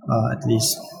 at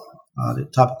least the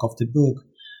topic of the book,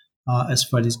 as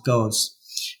far as goes,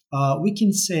 we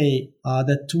can say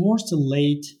that towards the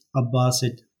late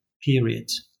Abbasid period,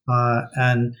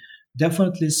 and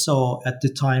definitely so at the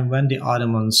time when the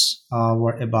Ottomans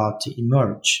were about to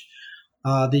emerge,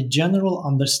 the general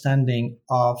understanding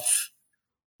of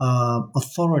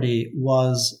authority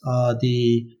was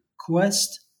the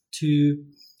quest to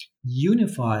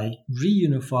reunify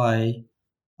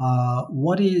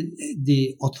what is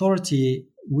the authority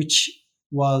which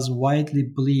was widely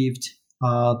believed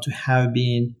to have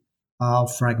been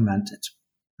fragmented.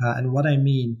 And what I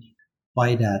mean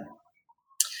by that,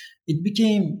 it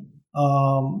became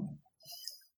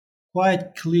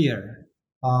quite clear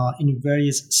in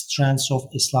various strands of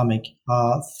Islamic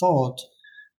thought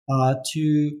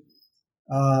to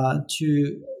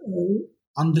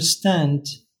understand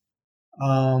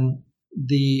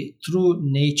the true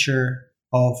nature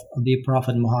of the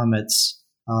Prophet Muhammad's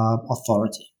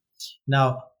authority.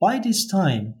 Now, by this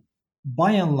time,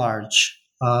 by and large,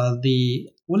 the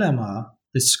ulama,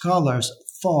 the scholars,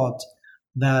 thought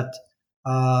that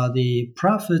the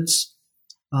Prophet's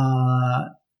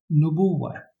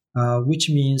nubuwwah, which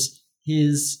means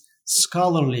his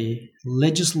scholarly,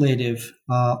 legislative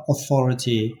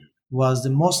authority, was the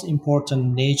most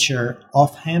important nature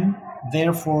of him.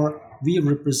 Therefore, we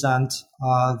represent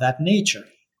that nature.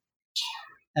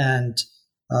 And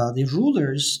the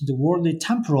rulers, the worldly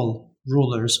temporal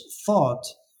rulers, thought,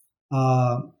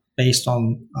 based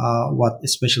on what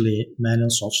especially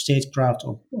manuals of statecraft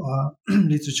or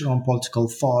literature on political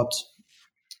thought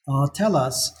tell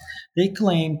us, they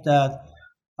claimed that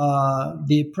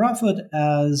the Prophet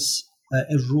as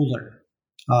a ruler,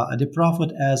 the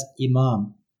Prophet as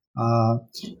imam,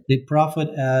 the Prophet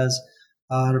as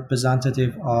a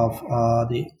representative of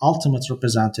the ultimate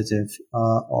representative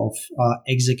of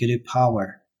executive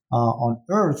power on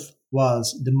earth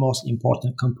was the most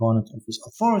important component of his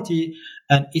authority,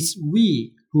 and it's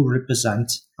we who represent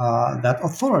that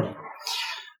authority.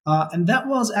 And that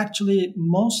was actually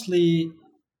mostly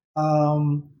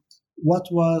what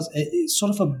was a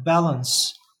sort of a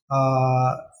balance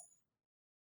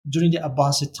during the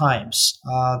Abbasid times,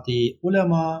 the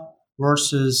ulama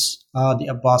versus the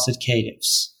Abbasid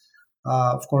caliphs.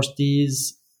 Of course,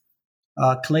 these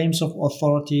claims of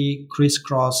authority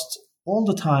crisscrossed all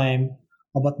the time,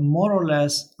 but more or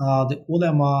less the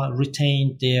ulama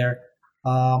retained their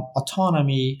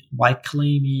autonomy by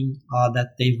claiming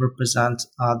that they represent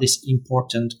this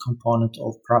important component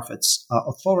of Prophet's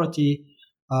authority,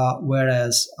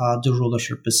 whereas the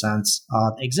rulership represents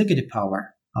the executive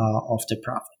power of the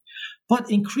Prophet. But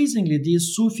increasingly,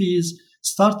 these Sufis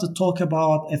start to talk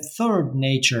about a third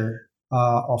nature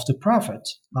of the Prophet,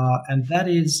 and that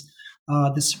is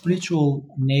the spiritual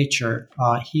nature,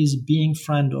 his being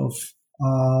friend of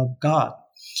God.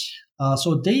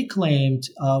 So they claimed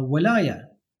wilaya,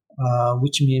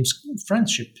 which means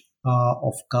friendship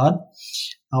of God,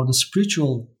 the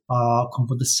spiritual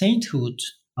component, the sainthood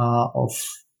of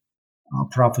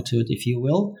prophethood, if you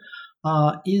will,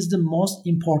 is the most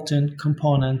important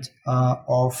component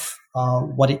of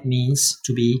what it means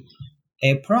to be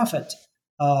a prophet.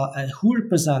 And who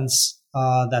represents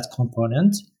that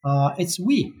component? It's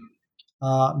we,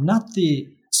 not the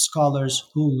scholars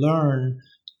who learn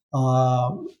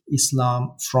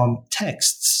Islam from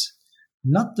texts,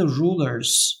 not the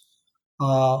rulers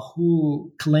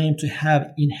who claim to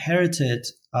have inherited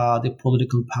the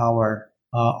political power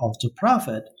of the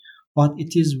Prophet, but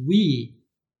it is we,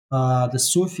 the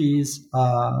Sufis,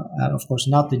 and of course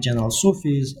not the general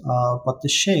Sufis, but the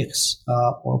sheikhs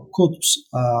or qutbs.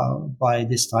 By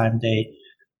this time they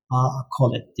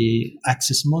call it the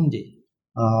axis mundi,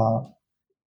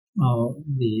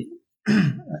 the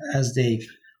as they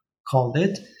called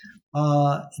it.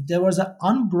 There was an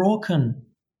unbroken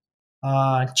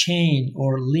chain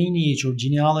or lineage or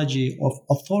genealogy of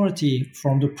authority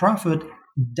from the Prophet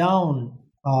down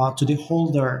to the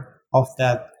holder of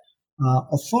that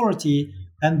authority,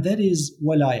 and that is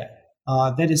walaya,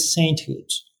 that is sainthood.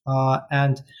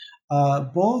 And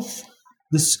both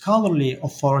the scholarly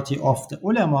authority of the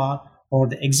ulama or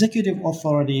the executive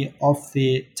authority of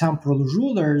the temporal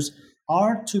rulers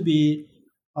are to be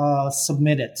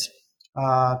submitted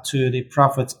to the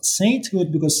Prophet's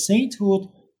sainthood, because sainthood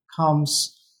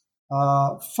comes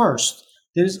first.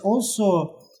 There is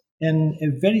also a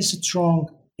very strong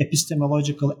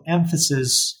epistemological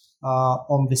emphasis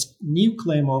on this new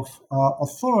claim of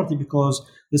authority, because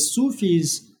the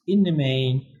Sufis in the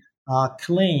main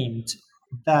claimed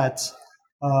that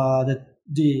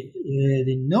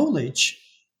the knowledge,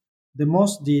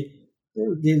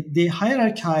 they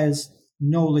hierarchized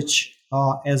knowledge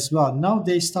as well. Now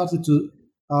they started to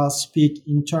speak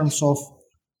in terms of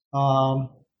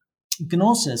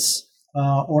gnosis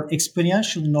or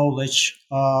experiential knowledge,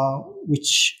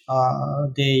 which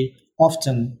they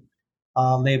often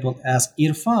labeled as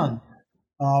irfan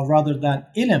rather than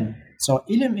ilm. So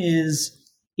ilm is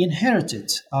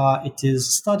inherited, it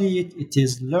is studied, it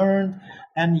is learned,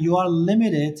 and you are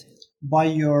limited by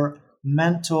your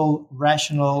mental,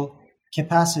 rational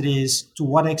capacities to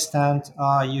what extent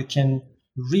you can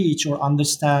reach or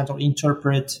understand or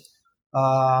interpret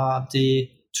the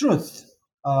truth.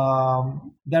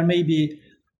 There may be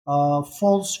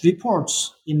false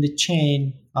reports in the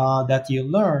chain that you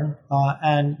learn,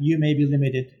 and you may be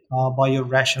limited by your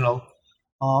rational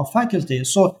faculty.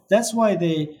 So that's why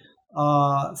they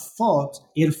thought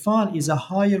irfan is a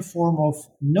higher form of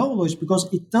knowledge,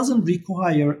 because it doesn't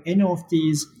require any of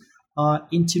these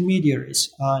intermediaries.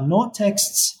 No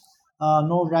texts,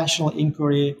 no rational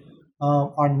inquiry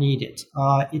are needed.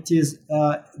 It is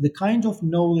the kind of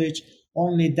knowledge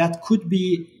only that could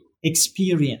be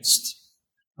experienced.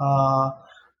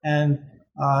 And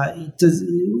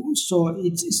so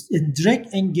it's a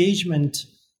direct engagement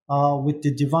with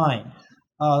the divine.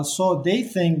 So they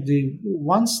think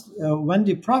when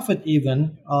the Prophet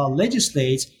even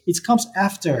legislates, it comes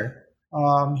after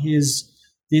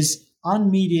this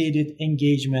unmediated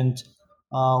engagement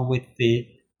with the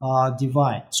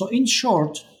divine. So in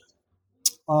short,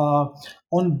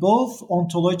 on both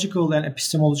ontological and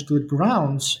epistemological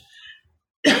grounds,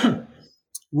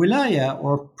 wilaya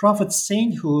or Prophet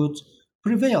sainthood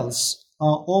prevails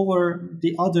over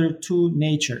the other two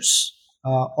natures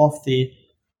of the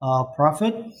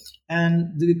Prophet,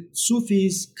 and the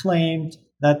Sufis claimed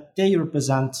that they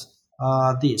represent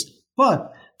this.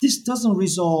 But this doesn't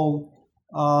resolve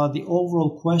the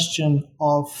overall question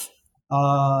of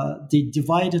the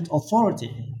divided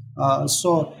authority.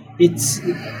 So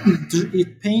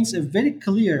it paints a very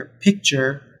clear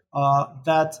picture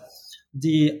that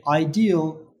the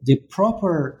ideal, the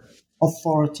proper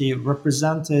authority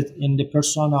represented in the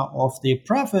persona of the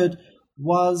Prophet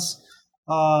was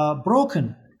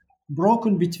broken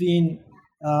between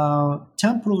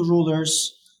temporal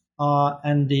rulers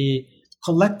and the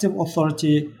collective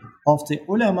authority of the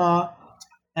ulama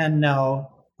and now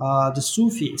the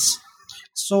Sufis.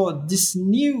 So this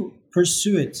new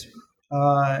pursuit,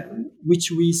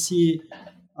 which we see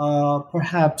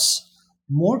perhaps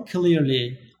more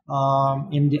clearly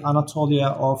in the Anatolia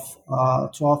of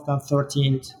 12th and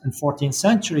 13th and 14th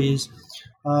centuries,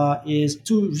 is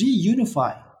to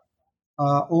reunify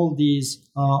all these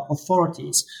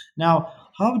authorities. Now,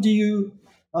 how do you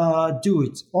do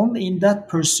it? Only in that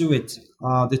pursuit,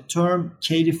 the term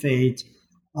caliphate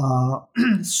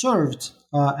served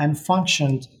and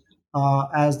functioned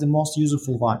as the most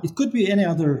useful one. It could be any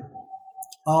other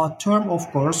term,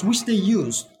 of course, which they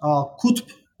used. Qutb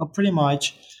pretty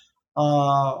much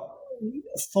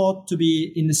thought to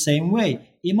be in the same way.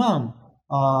 Imam,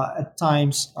 at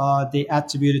times, they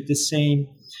attributed the same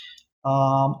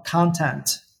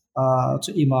content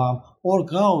to Imam, or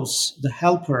Ghaus, the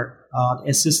helper,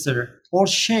 the assister, or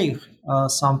Sheikh.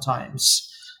 Sometimes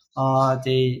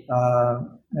they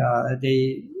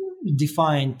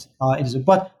defined it.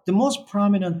 But the most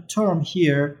prominent term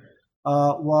here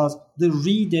was the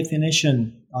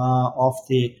redefinition of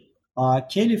the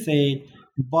caliphate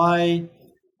by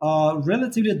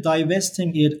relatively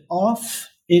divesting it of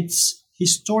its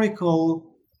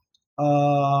historical,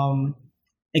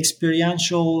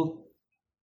 experiential,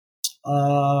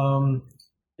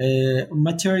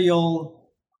 material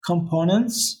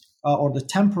components or the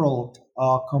temporal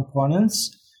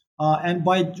components, and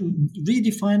by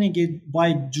redefining it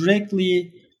by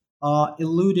directly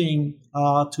alluding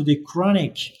to the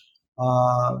Quranic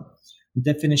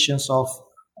definitions of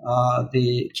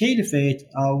the caliphate,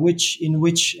 in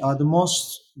which the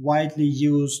most widely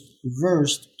used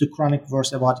verse, the Quranic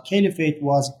verse about caliphate,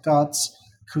 was God's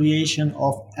creation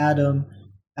of Adam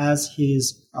as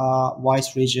his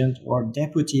vice regent or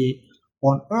deputy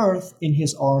on earth in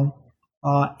his own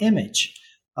image.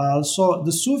 So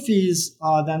the Sufis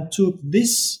then took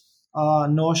this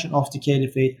notion of the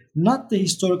caliphate, not the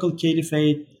historical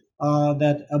caliphate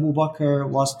that Abu Bakr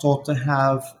was thought to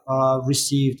have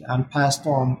received and passed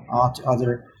on to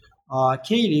other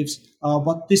caliphs,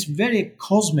 but this very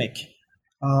cosmic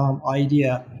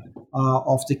idea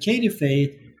of the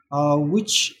caliphate,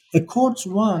 which accords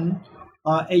one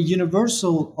a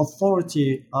universal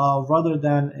authority rather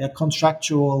than a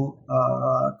contractual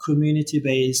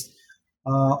community-based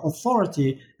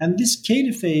authority. And this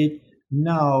caliphate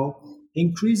now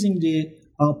increasingly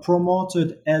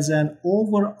promoted as an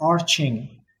overarching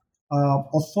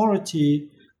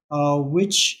authority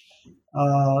which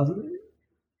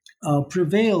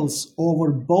prevails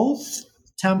over both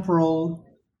temporal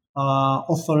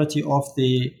authority of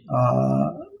the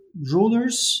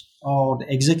rulers or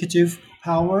the executive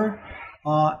power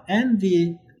and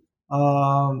the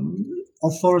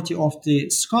authority of the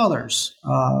scholars,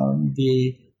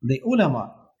 the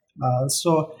ulama.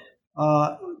 So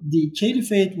the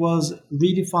caliphate was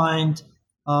redefined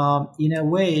in a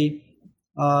way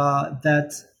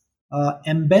that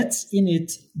embeds in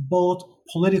it both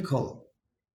political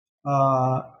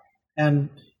and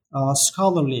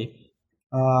scholarly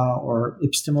or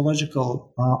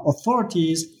epistemological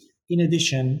authorities, in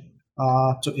addition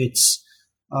to its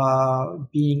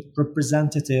being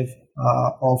representative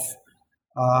of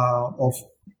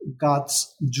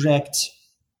God's direct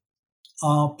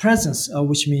presence,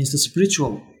 which means the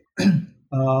spiritual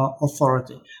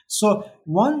authority. So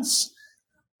once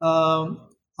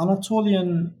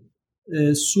Anatolian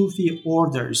Sufi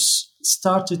orders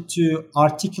started to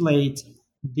articulate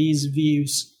these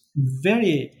views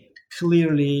very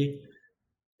clearly,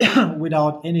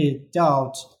 without any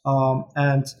doubt,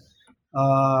 and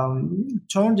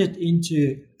turned it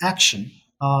into action,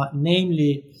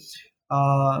 namely,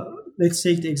 let's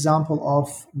take the example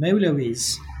of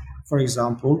Mevlevis, for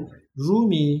example.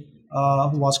 Rumi,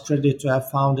 who was credited to have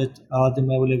founded the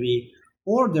Mevlevi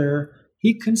order,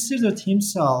 he considered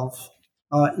himself,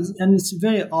 and it's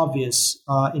very obvious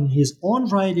in his own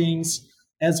writings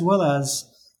as well as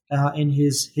in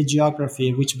his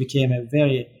hagiography, which became a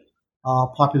very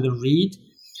popular read,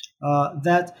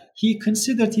 that he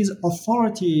considered his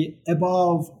authority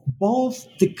above both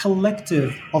the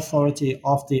collective authority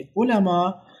of the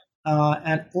ulama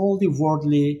and all the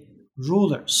worldly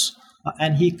rulers.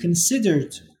 And he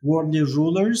considered worldly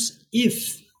rulers,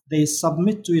 if they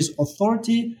submit to his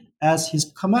authority, as his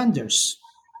commanders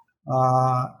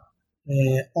on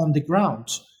the ground.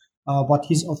 But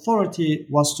his authority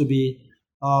was to be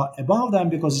above them,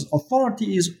 because his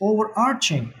authority is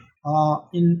overarching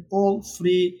in all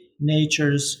three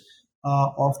natures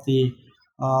of the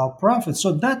prophet.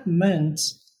 So that meant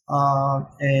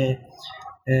a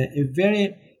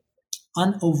very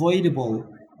unavoidable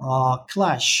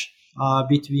clash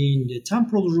between the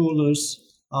temporal rulers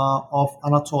of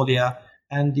Anatolia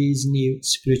and these new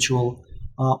spiritual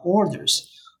orders.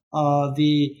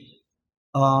 The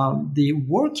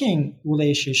working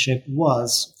relationship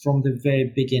was from the very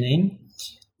beginning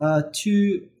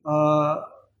to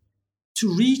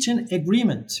reach an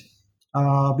agreement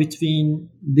between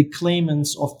the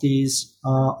claimants of these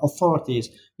authorities.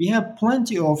 We have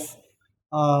plenty of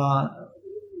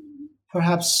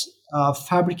perhaps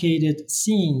fabricated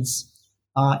scenes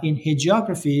in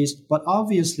hagiographies, but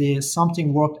obviously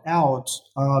something worked out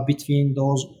between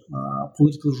those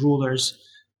political rulers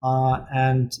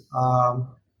and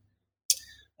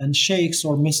sheikhs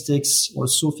or mystics or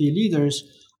Sufi leaders,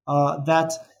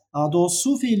 that those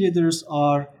Sufi leaders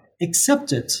are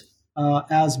accepted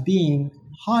as being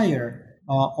higher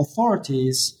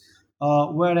authorities,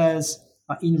 whereas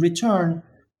in return,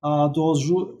 those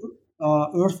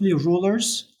earthly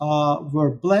rulers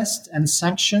were blessed and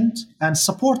sanctioned and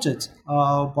supported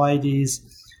by these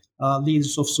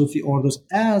leaders of Sufi orders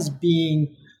as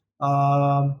being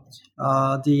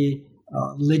the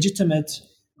legitimate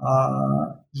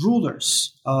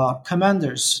rulers,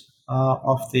 commanders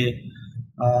of the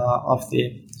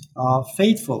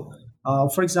faithful.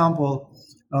 For example,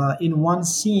 in one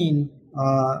scene,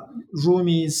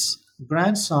 Rumi's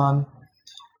grandson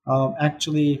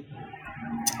actually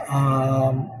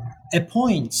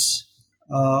appoints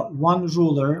one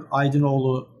ruler,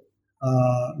 Aydınoğlu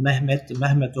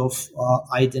Mehmet of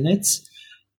Aydınit,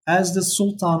 as the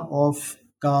Sultan of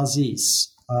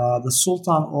Ghazis, the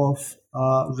Sultan of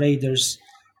raiders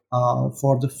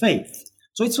for the faith.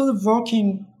 So it's a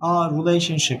working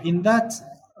relationship. In that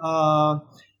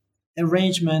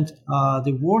arrangement,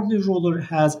 the worldly ruler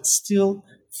has still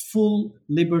full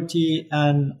liberty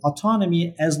and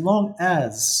autonomy as long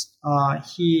as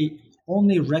he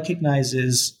only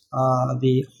recognizes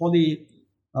the holy,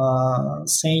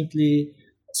 saintly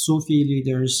Sufi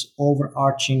leaders'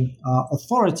 overarching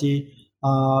authority,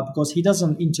 because he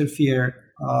doesn't interfere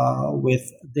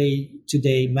with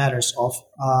day-to-day matters of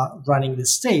running the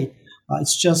state.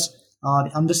 It's just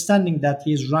the understanding that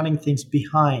he is running things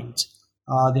behind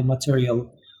the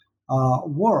material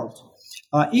world.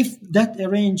 If that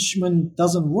arrangement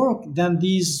doesn't work, then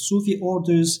these Sufi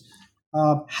orders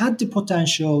had the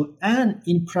potential and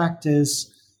in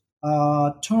practice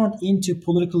turned into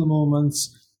political movements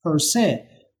per se.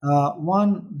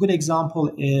 One good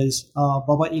example is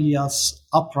Baba İlyas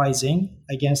uprising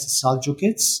against the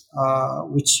Seljukids,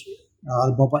 which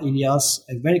Baba İlyas,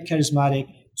 a very charismatic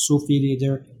Sufi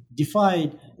leader,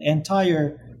 defied the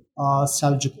entire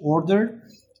Seljuk order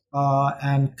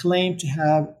and claimed to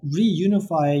have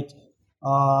reunified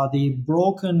the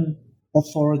broken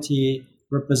authority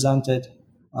represented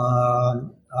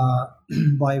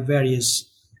by various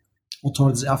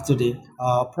authorities after the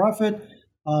Prophet,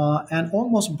 and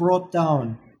almost brought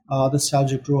down the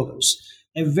Seljuk rulers.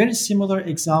 A very similar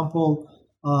example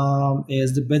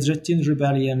is the Bedrettin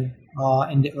rebellion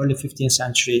in the early 15th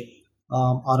century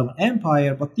Ottoman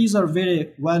Empire, but these are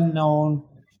very well-known,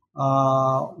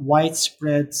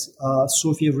 widespread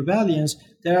Sufi rebellions.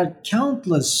 There are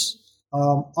countless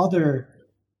other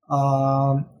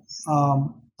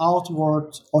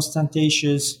outward,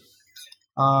 ostentatious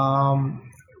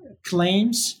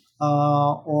claims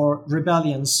or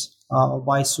rebellions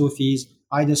by Sufis,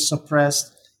 either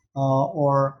suppressed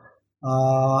or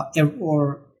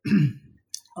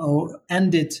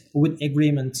ended with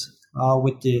agreement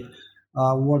with the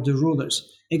worldly rulers.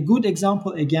 A good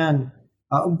example, again,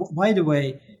 by the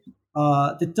way,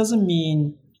 that doesn't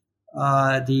mean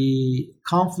the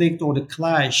conflict or the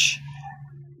clash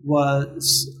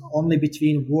was only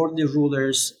between worldly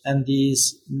rulers and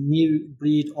these new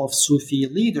breed of Sufi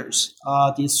leaders.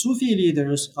 These Sufi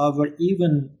leaders were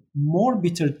even more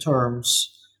bitter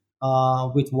terms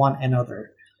with one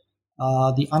another.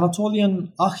 The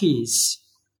Anatolian Akhis,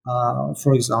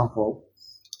 for example,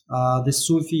 the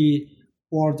Sufi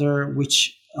order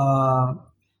which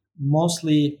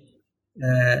mostly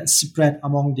spread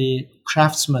among the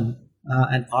craftsmen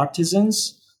and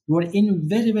artisans, were in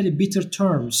very, very bitter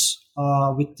terms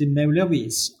with the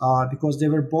Mevlevis because they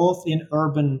were both in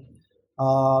urban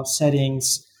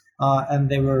settings and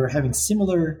they were having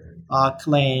similar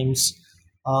claims,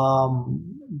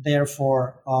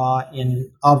 therefore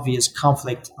in obvious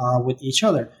conflict with each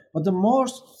other. But the more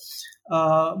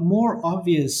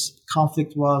obvious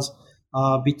conflict was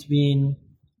between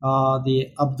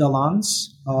the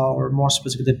Abdalans, or more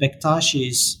specifically the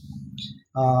Bektashis,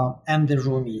 and the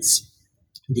Rumis.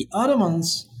 The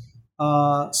Ottomans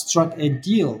struck a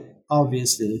deal,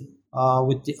 obviously,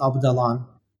 with the Abdalan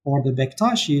or the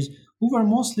Bektashis, who were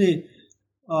mostly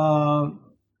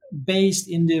based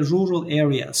in the rural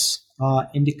areas,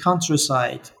 in the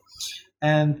countryside.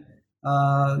 And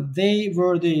they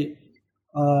were the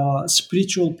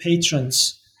spiritual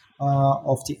patrons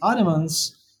of the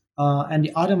Ottomans, and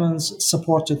the Ottomans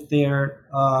supported their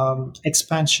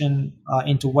expansion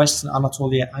into Western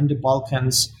Anatolia and the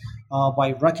Balkans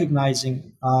by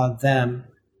recognizing them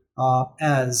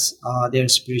as their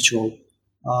spiritual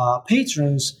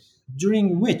patrons,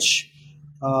 during which,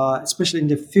 especially in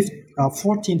the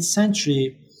 14th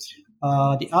century,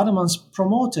 the Ottomans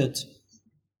promoted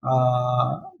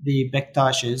the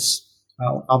Bektashis,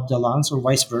 Abdalans, or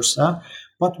vice versa,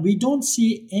 but we don't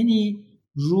see any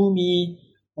Rumi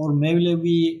or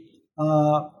Mevlevi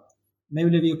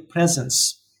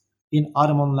presence in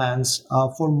Ottoman lands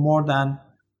for more than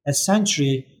a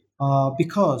century,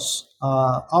 because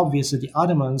obviously the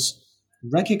Ottomans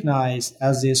recognized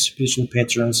as their spiritual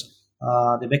patrons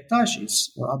the Bektashis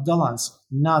or Abdalans,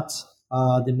 not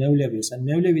the Mevlevis. And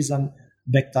Mevlevis and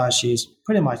Bektashis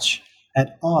pretty much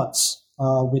at odds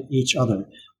with each other.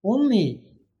 Only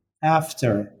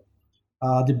after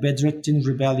the Bedrettin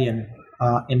Rebellion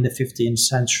in the 15th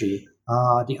century,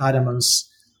 the Ottomans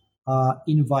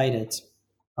invited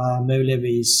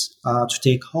Mevlevis to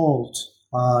take hold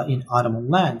in Ottoman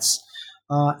lands.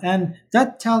 And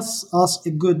that tells us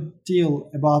a good deal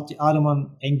about the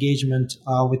Ottoman engagement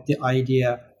with the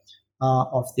idea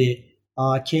of the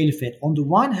caliphate. On the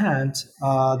one hand,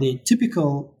 the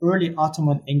typical early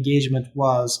Ottoman engagement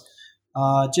was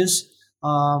just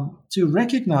to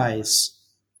recognize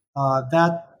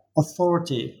that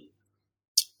authority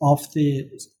of the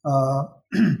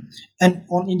and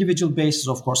on individual basis,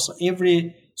 of course. So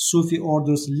every Sufi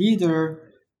order's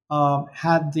leader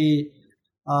had the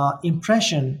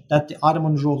impression that the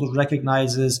Ottoman ruler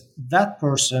recognizes that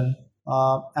person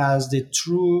as the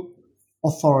true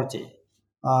authority.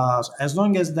 As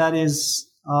long as that is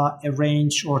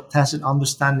arranged or tacit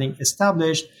understanding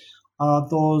established,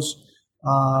 those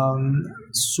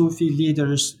Sufi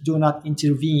leaders do not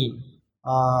intervene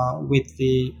with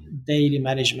the daily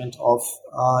management of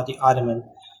the Ottoman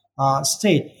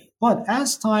state. But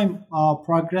as time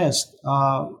progressed,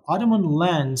 Ottoman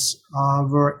lands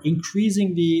were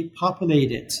increasingly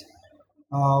populated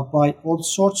by all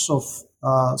sorts of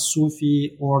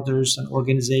Sufi orders and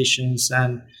organizations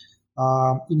and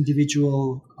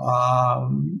individual,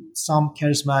 some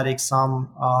charismatic,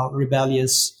 some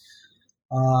rebellious,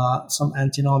 some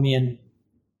antinomian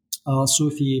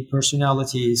Sufi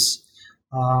personalities.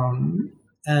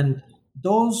 And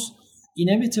those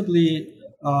inevitably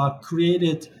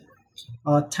created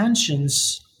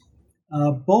tensions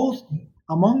both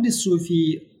among the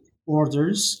Sufi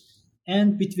orders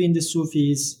and between the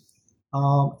Sufis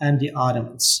and the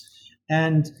Ottomans.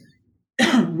 And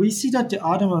we see that the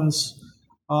Ottomans,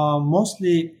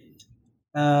 mostly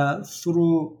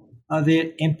through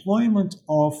their employment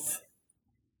of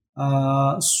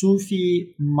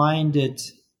Sufi-minded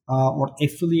or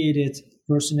affiliated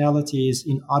personalities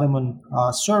in Ottoman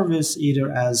service,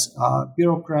 either as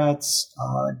bureaucrats,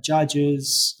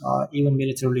 judges, even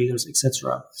military leaders,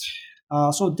 etc.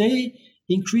 So they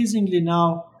increasingly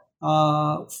now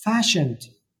fashioned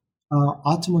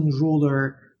Ottoman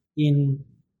ruler in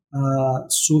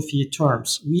Sufi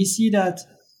terms. We see that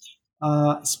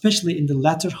especially in the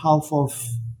latter half of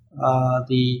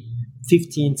the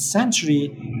 15th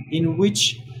century, in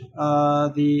which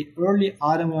the early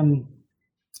Ottoman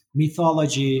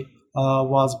mythology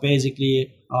was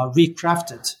basically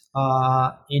recrafted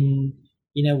in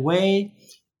a way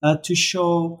to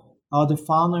show the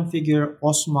founding figure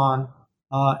Osman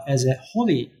as a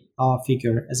holy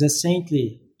figure, as a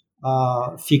saintly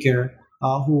figure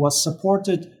who was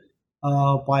supported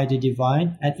by the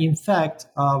divine. And in fact,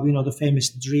 we know the famous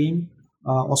dream,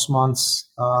 Osman's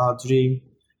dream.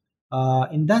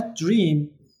 In that dream,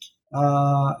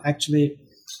 actually,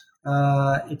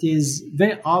 it is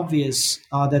very obvious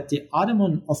that the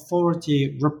Ottoman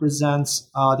authority represents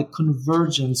the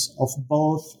convergence of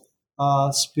both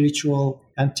spiritual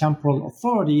and temporal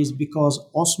authorities, because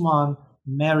Osman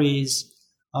marries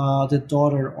the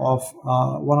daughter of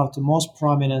one of the most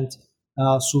prominent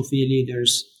Sufi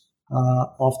leaders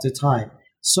of the time.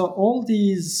 So all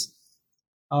these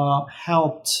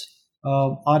helped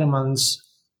Ottomans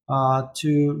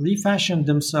to refashion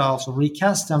themselves, or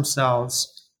recast themselves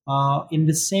in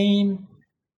the same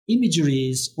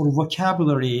imageries or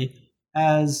vocabulary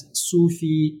as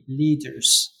Sufi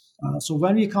leaders. So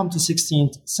when we come to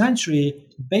 16th century,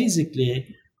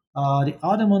 basically the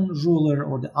Ottoman ruler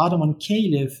or the Ottoman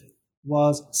caliph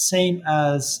was same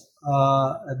as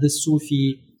the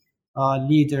Sufi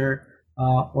leader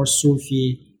or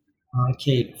Sufi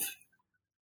caliph.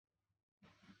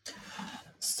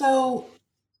 So,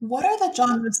 what are the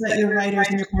genres that your writers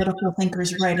and your political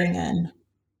thinkers writing in?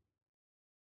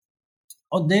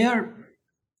 Oh, they are,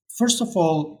 first of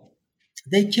all,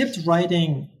 they kept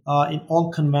writing in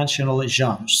all conventional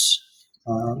genres.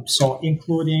 So,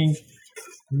 including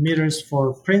mirrors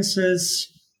for princes,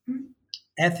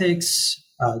 ethics,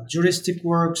 juristic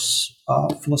works,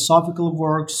 philosophical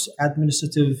works,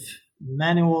 administrative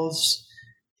manuals,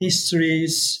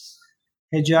 histories,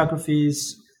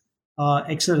 hagiographies,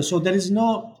 etc. So there is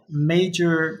no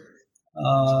major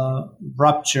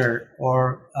rupture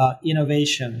or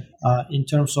innovation in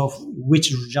terms of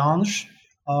which genre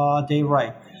they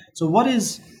write. So what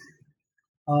is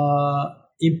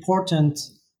important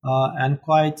and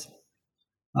quite,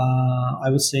 I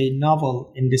would say,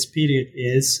 novel in this period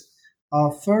is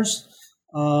first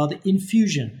the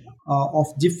infusion of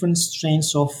different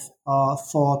strains of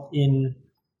thought in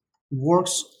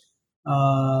works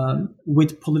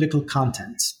with political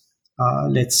content,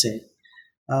 let's say.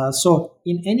 So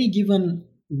in any given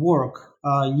work,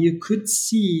 you could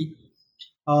see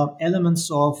elements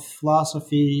of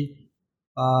philosophy,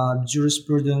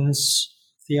 jurisprudence,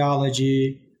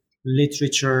 theology,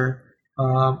 literature,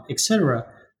 etc.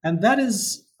 And that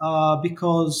is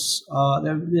because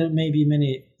there may be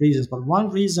many reasons, but one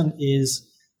reason is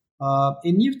a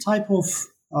new type of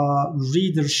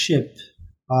readership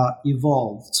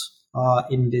evolved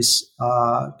in this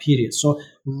period. So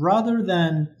rather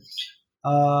than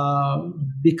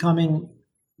becoming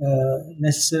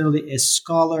necessarily a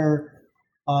scholar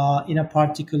in a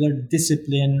particular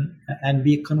discipline and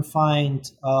be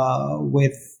confined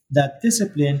with that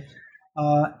discipline,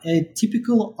 a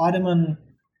typical Ottoman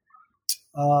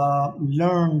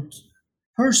learned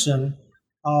person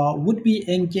would be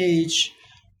engaged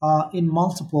in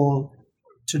multiple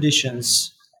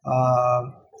traditions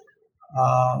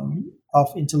of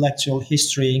intellectual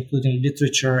history, including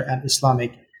literature and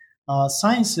Islamic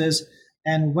sciences.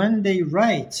 And when they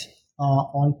write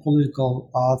on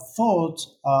political thought,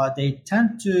 they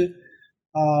tend to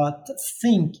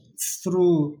think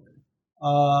through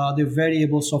the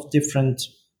variables of different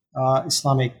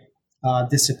Islamic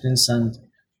disciplines and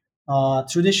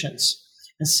traditions.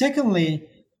 And secondly,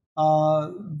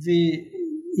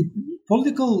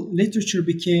 political literature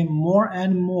became more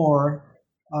and more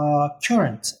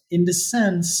current in the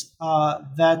sense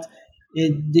that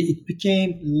it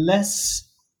became less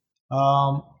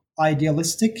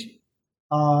idealistic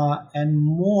and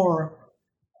more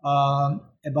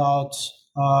about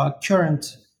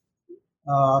current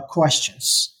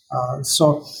questions.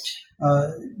 So,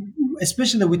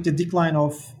 especially with the decline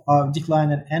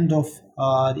and end of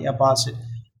the Abbasid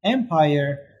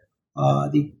Empire,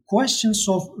 the questions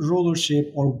of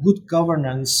rulership or good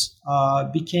governance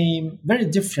became very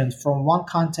different from one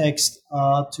context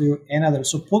to another.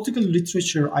 So, political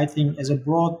literature, I think, as a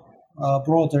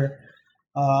broader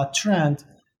trend,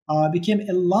 became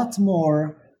a lot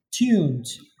more tuned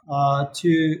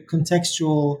to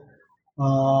contextual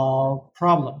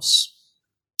problems.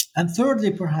 And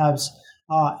thirdly, perhaps,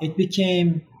 it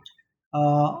became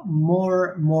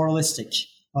more moralistic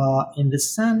in the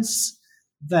sense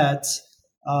that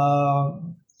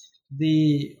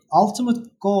the ultimate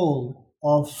goal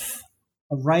of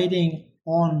writing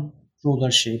on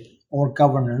rulership or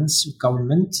government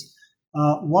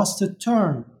was to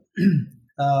turn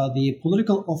the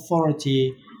political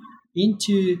authority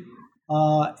into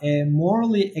a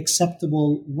morally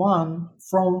acceptable one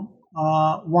from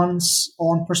one's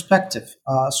own perspective.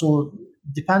 So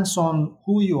depends on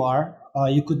who you are.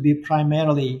 You could be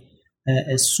primarily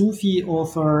a Sufi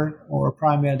author or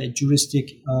primarily a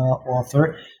juristic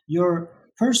author. Your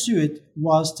pursuit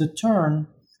was to turn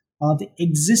the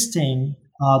existing,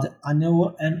 the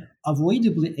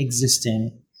unavoidably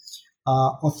existing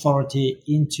authority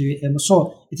into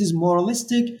so it is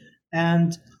moralistic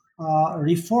and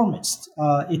reformist.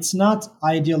 It's not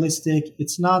idealistic.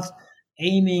 It's not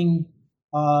aiming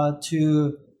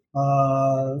to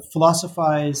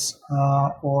philosophize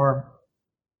or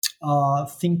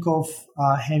think of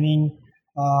having.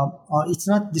 It's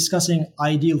not discussing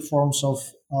ideal forms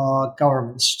of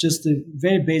government. It's just a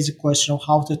very basic question of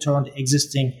how to turn the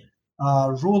existing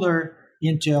ruler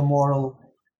into a moral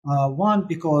one,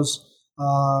 because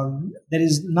there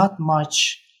is not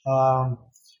much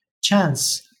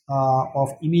chance of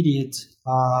immediate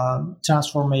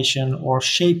transformation or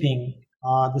shaping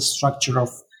the structure of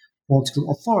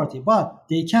political authority, but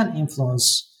they can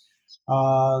influence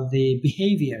the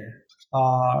behavior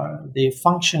the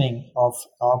functioning of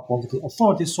political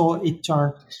authority. So it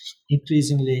turned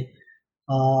increasingly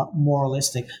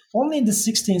moralistic. Only in the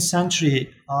 16th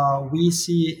century, we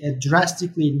see a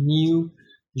drastically new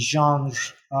genre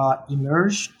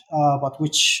emerged, but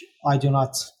which I do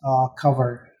not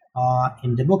cover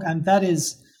in the book, and that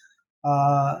is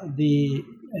a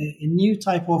new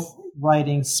type of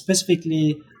writing,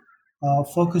 specifically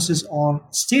focuses on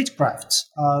statecraft.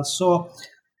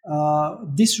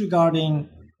 Disregarding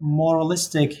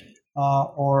moralistic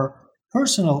or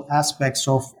personal aspects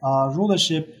of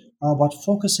rulership, but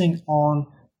focusing on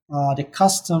the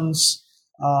customs,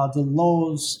 the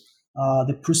laws,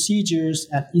 the procedures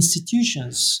and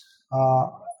institutions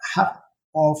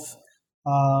of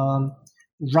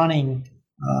running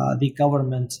the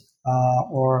government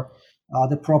or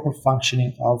the proper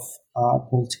functioning of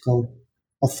political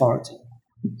authority.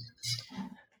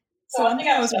 So one thing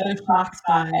I was really shocked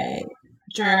by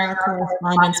during our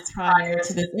correspondence prior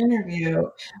to this interview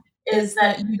is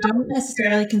that you don't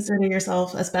necessarily consider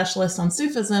yourself a specialist on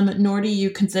Sufism, nor do you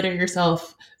consider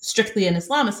yourself strictly an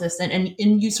Islamicist. And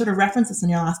you sort of reference this in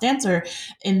your last answer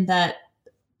in that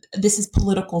this is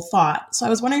political thought. So I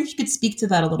was wondering if you could speak to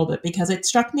that a little bit, because it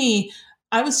struck me,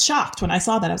 I was shocked when I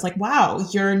saw that. I was like, wow,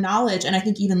 your knowledge, and I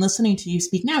think even listening to you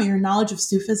speak now, your knowledge of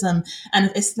Sufism and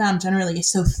of Islam generally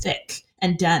is so thick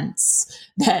and dense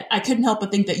that I couldn't help but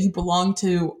think that you belong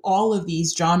to all of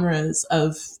these genres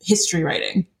of history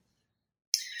writing.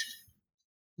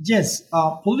 Yes,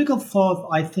 political thought,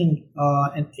 I think,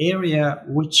 an area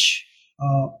which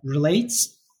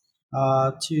relates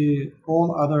to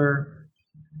all other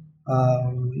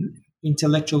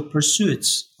intellectual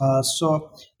pursuits.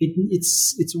 So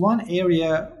it's one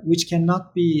area which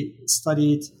cannot be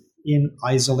studied in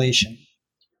isolation.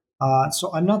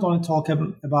 So I'm not only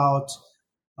talking about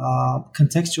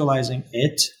contextualizing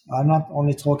it. I'm not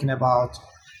only talking about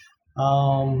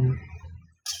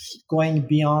going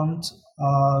beyond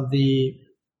the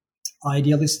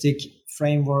idealistic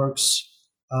frameworks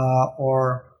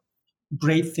or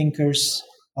great thinkers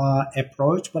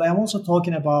approach, but I'm also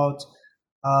talking about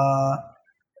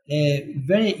a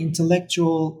very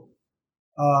intellectual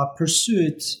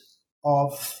pursuit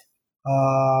of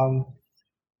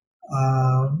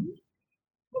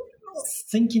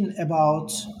thinking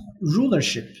about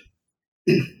rulership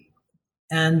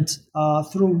and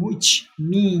through which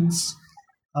means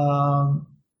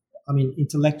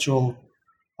intellectual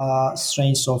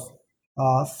strains of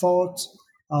thought,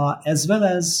 as well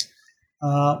as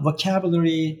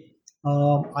vocabulary,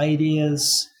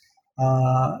 ideas,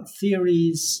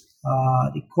 theories,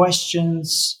 the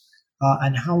questions,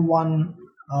 and how one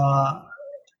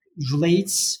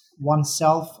relates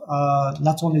oneself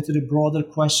not only to the broader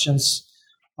questions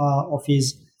of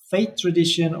his faith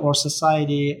tradition or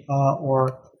society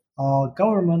or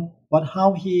government, but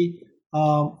how he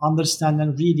understands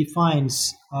and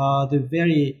redefines the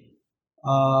very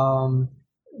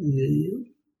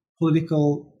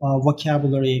political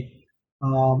vocabulary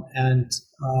and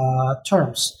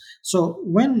terms. So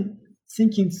when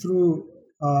thinking through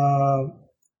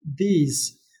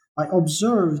these, I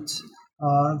observed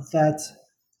that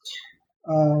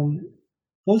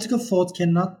political thought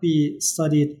cannot be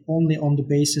studied only on the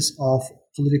basis of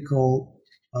political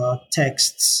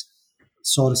texts,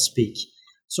 so to speak.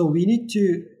 So we need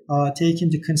to take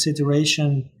into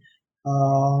consideration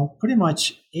pretty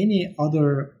much any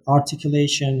other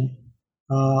articulation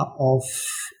of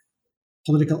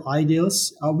political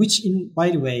ideals, which,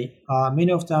 by the way,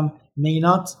 many of them may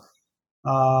not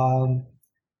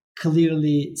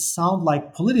clearly sound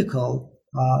like political.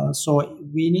 So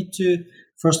we need to,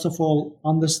 first of all,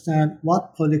 understand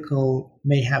what political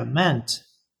may have meant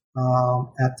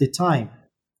at the time.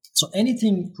 So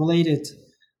anything related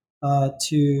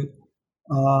to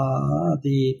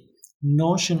the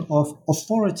notion of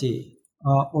authority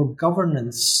or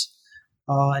governance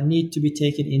need to be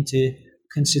taken into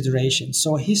consideration.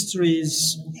 So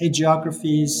histories,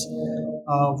 hagiographies,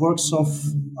 works of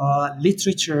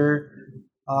literature,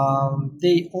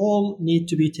 they all need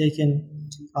to be taken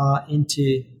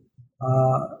into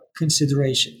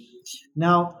consideration.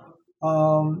 Now,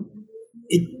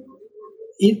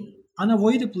 it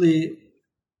unavoidably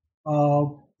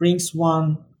brings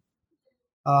one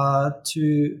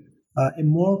to a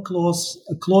more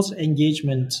close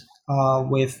engagement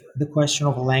with the question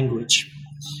of language,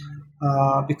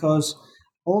 because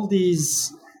all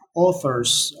these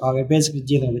authors are basically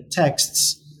dealing with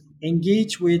texts,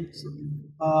 engage with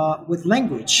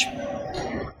language,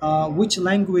 which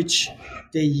language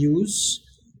they use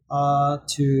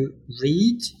to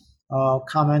read,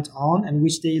 comment on, and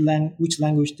which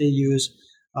language they use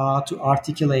to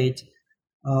articulate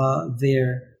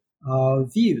their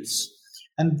views.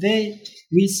 And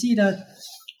we see that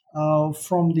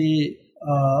from the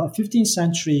 15th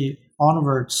century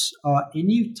onwards, a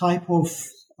new type of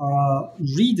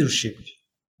readership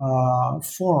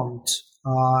formed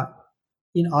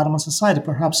in Ottoman society,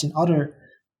 perhaps in other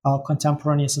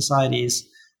contemporaneous societies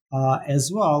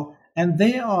as well. And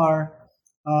they are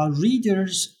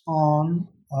readers on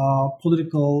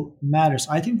political matters.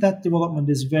 I think that development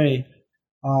is very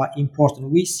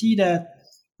important. We see that,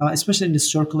 especially in the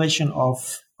circulation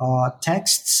of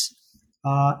texts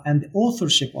and the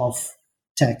authorship of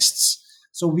texts.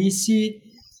 So we see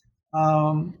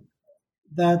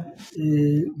that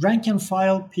rank and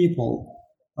file people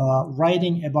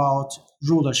writing about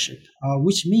rulership,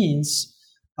 which means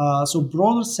so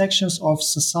broader sections of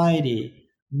society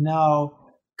now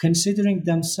considering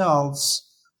themselves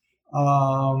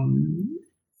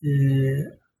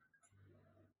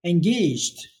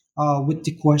engaged with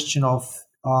the question of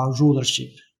rulership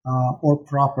or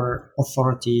proper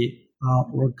authority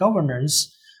or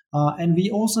governance. And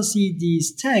we also see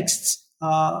these texts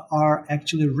are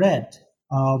actually read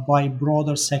by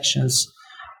broader sections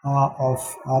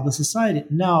of the society.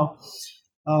 Now,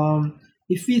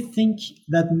 if we think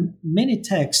that many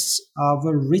texts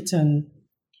were written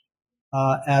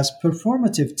as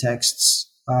performative texts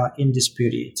in this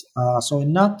period, so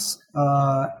not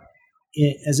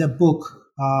as a book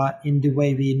in the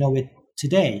way we know it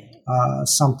today,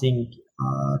 something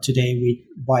today we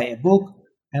buy a book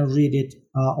and read it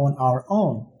on our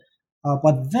own.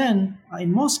 But then,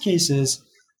 in most cases,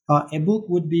 a book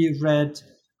would be read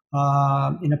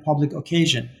in a public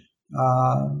occasion,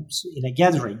 in a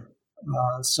gathering.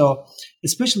 So,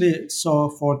 especially so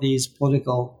for these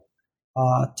political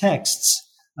texts.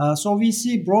 So we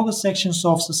see broader sections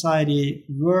of society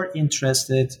were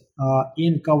interested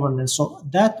in governance. So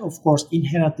that, of course,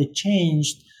 inherently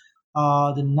changed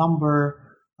the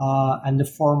number and the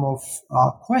form of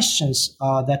questions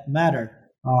that matter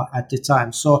at the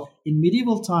time. So in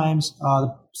medieval times,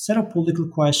 the set of political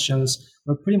questions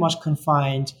were pretty much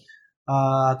confined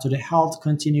to the health,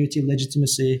 continuity,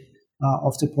 legitimacy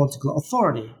of the political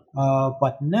authority.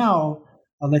 But now,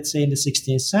 let's say in the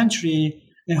 16th century,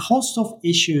 a host of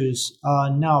issues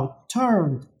now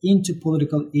turned into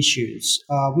political issues,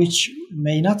 which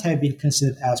may not have been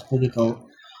considered as political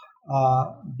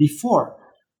before.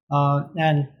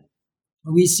 And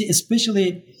we see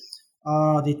especially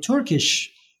the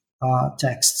Turkish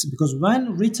texts, because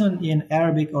when written in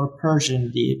Arabic or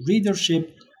Persian, the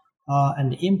readership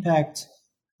and the impact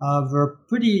were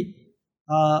pretty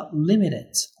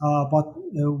limited. But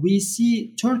we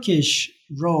see Turkish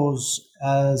rose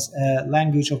as a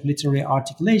language of literary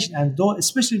articulation, and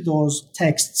especially those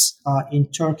texts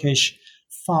in Turkish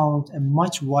found a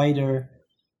much wider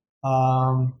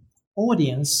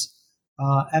audience,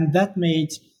 and that made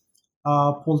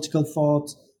political thought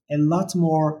a lot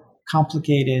more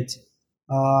complicated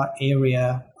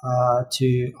area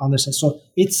to understand. So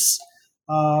its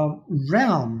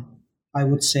realm, I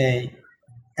would say,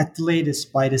 at the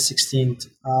latest by the 16th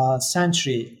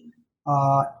century,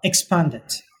 expanded.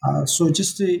 So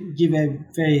just to give a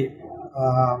very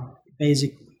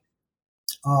basic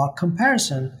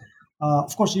comparison,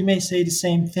 of course, you may say the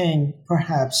same thing,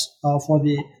 perhaps, for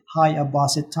the High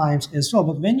Abbasid times as well.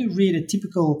 But when you read a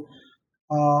typical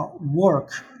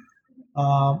work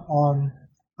on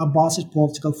Abbasid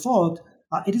political thought,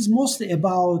 it is mostly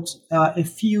about a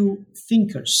few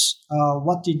thinkers.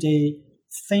 What did they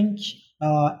think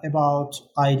about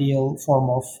ideal form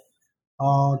of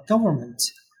government?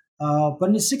 But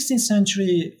in the 16th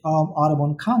century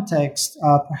Ottoman context,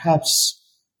 perhaps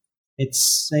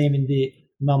it's same in the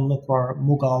Mamluk or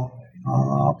Mughal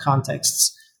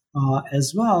contexts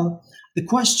as well. The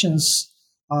questions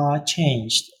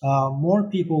changed. More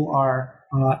people are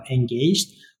engaged,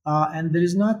 and there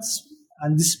is not,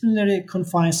 and disciplinary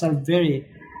confines are very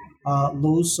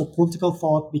loose. So political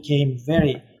thought became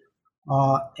very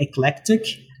eclectic,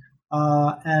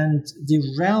 and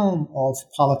the realm of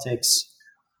politics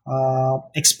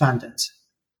expanded.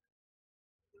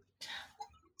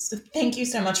 So thank you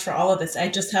so much for all of this. I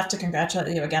just have to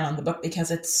congratulate you again on the book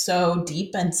because it's so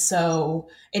deep and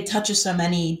it touches so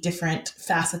many different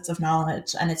facets of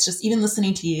knowledge. And it's just, even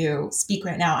listening to you speak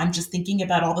right now, I'm just thinking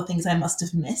about all the things I must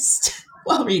have missed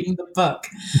while reading the book.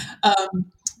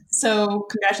 So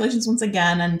congratulations once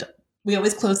again. And we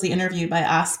always close the interview by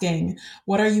asking,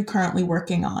 what are you currently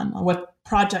working on? What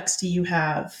projects do you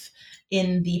have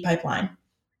in the pipeline?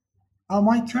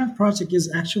 My current project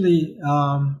is actually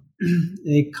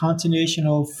a continuation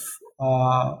of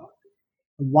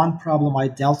one problem I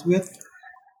dealt with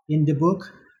in the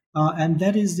book, and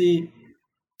that is the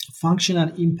function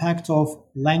and impact of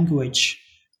language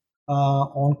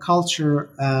on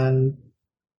culture and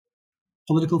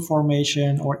political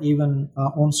formation, or even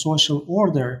on social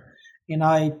order. And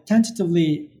I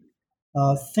tentatively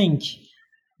think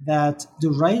that the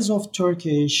rise of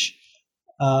Turkish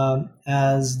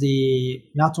as the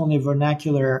not only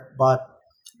vernacular but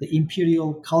the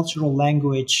imperial cultural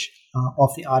language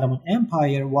of the Ottoman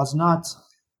Empire was not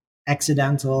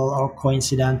accidental or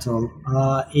coincidental.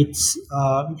 It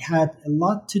had a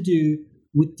lot to do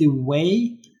with the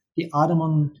way the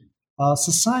Ottoman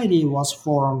society was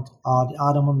formed, the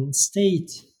Ottoman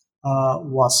state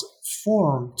was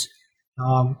formed.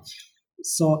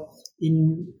 So,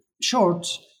 in short,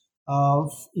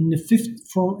 in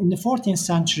the 14th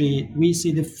century, we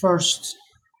see the first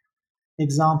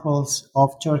examples of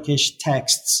Turkish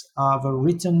texts were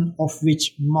written, of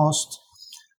which most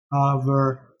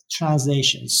were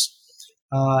translations.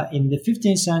 In the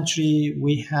 15th century,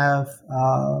 we have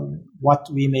what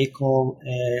we may call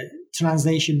a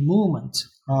translation movement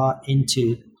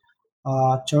into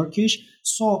Turkish.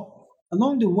 So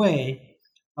along the way,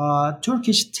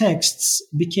 Turkish texts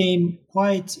became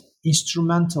quite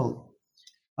instrumental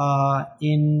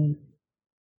in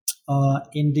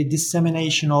the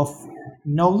dissemination of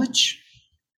knowledge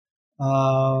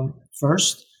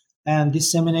first, and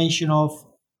dissemination of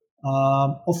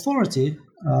authority,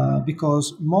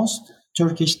 because most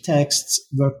Turkish texts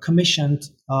were commissioned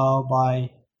by,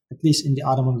 at least in the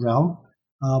Ottoman realm,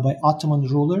 by Ottoman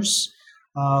rulers,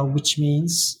 which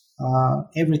means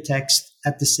every text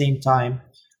at the same time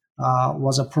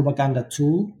was a propaganda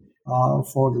tool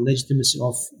for the legitimacy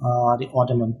of the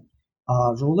Ottoman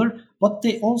ruler. But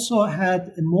they also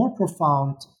had a more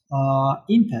profound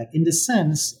impact, in the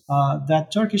sense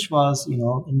that Turkish was,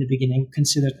 in the beginning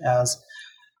considered as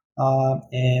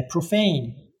a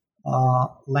profane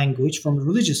language from a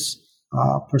religious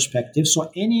perspective.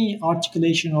 So any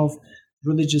articulation of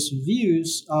religious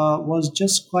views was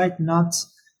just quite not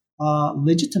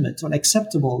legitimate or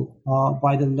acceptable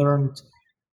by the learned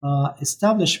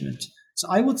establishment. So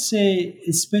I would say,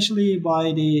 especially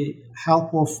by the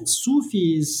help of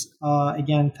Sufis,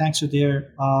 again, thanks to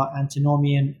their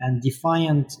antinomian and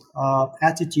defiant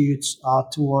attitudes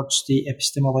towards the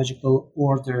epistemological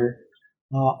order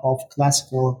of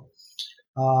classical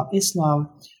Islam,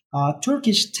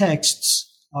 Turkish texts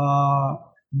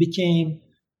became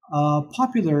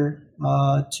popular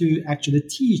to actually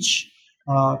teach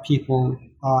people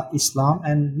Islam,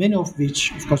 and many of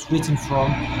which, of course, written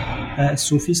from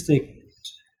Sufistic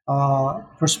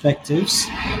perspectives.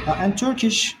 And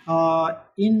Turkish,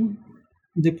 in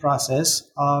the process,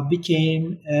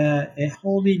 became a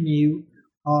wholly new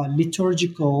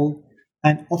liturgical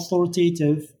and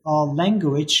authoritative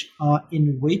language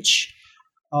in which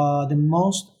the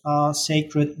most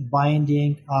sacred,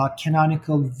 binding,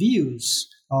 canonical views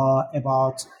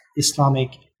about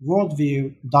Islamic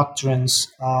worldview,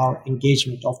 doctrines,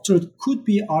 engagement of truth could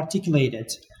be articulated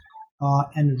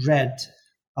and read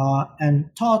and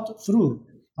taught through.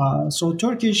 So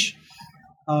Turkish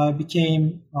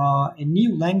became a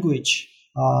new language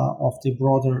of the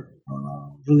broader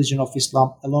religion of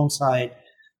Islam, alongside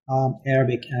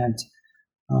Arabic and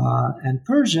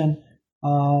Persian.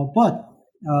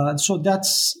 So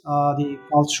that's the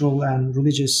cultural and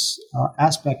religious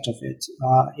aspect of it.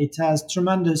 It has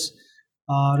tremendous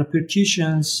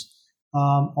repercussions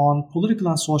on political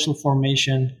and social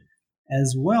formation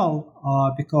as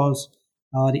well, because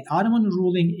the Ottoman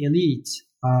ruling elite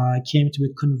came to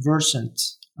be conversant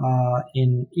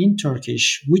in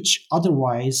Turkish, which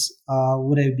otherwise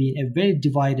would have been a very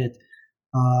divided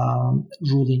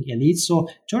ruling elite. So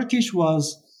Turkish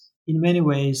was, in many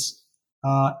ways,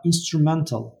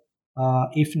 instrumental,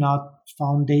 if not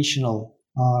foundational,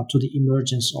 to the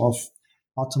emergence of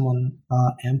Ottoman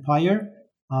Empire,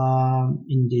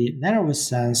 in the narrowest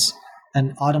sense,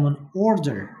 and Ottoman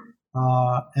order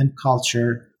and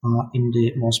culture in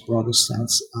the most broadest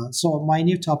sense. So my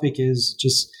new topic is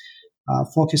just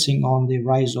focusing on the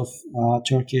rise of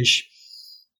Turkish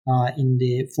in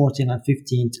the 14th and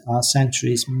 15th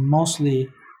centuries, mostly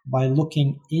by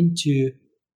looking into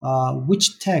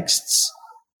which texts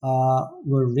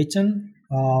were written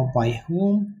by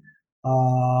whom,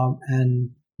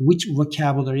 and which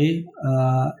vocabulary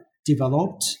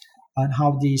developed, and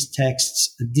how these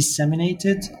texts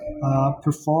disseminated,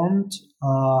 performed,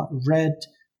 read,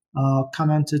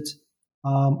 commented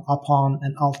upon,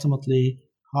 and ultimately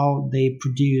how they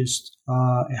produced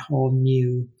a whole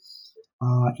new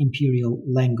imperial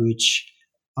language,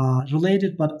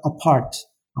 related but apart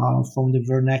from the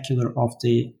vernacular of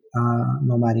the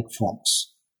nomadic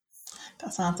folks.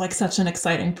 That sounds like such an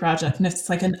exciting project. And it's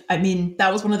like that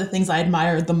was one of the things I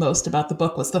admired the most about the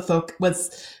book was the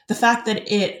fact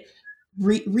that it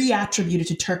reattributed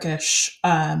to Turkish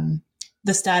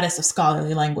the status of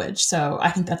scholarly language. So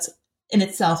I think that's in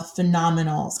itself a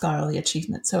phenomenal scholarly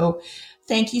achievement. So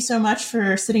thank you so much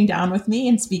for sitting down with me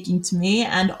and speaking to me.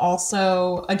 And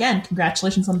also, again,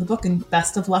 congratulations on the book and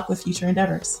best of luck with future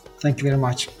endeavors. Thank you very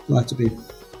much. Glad to be.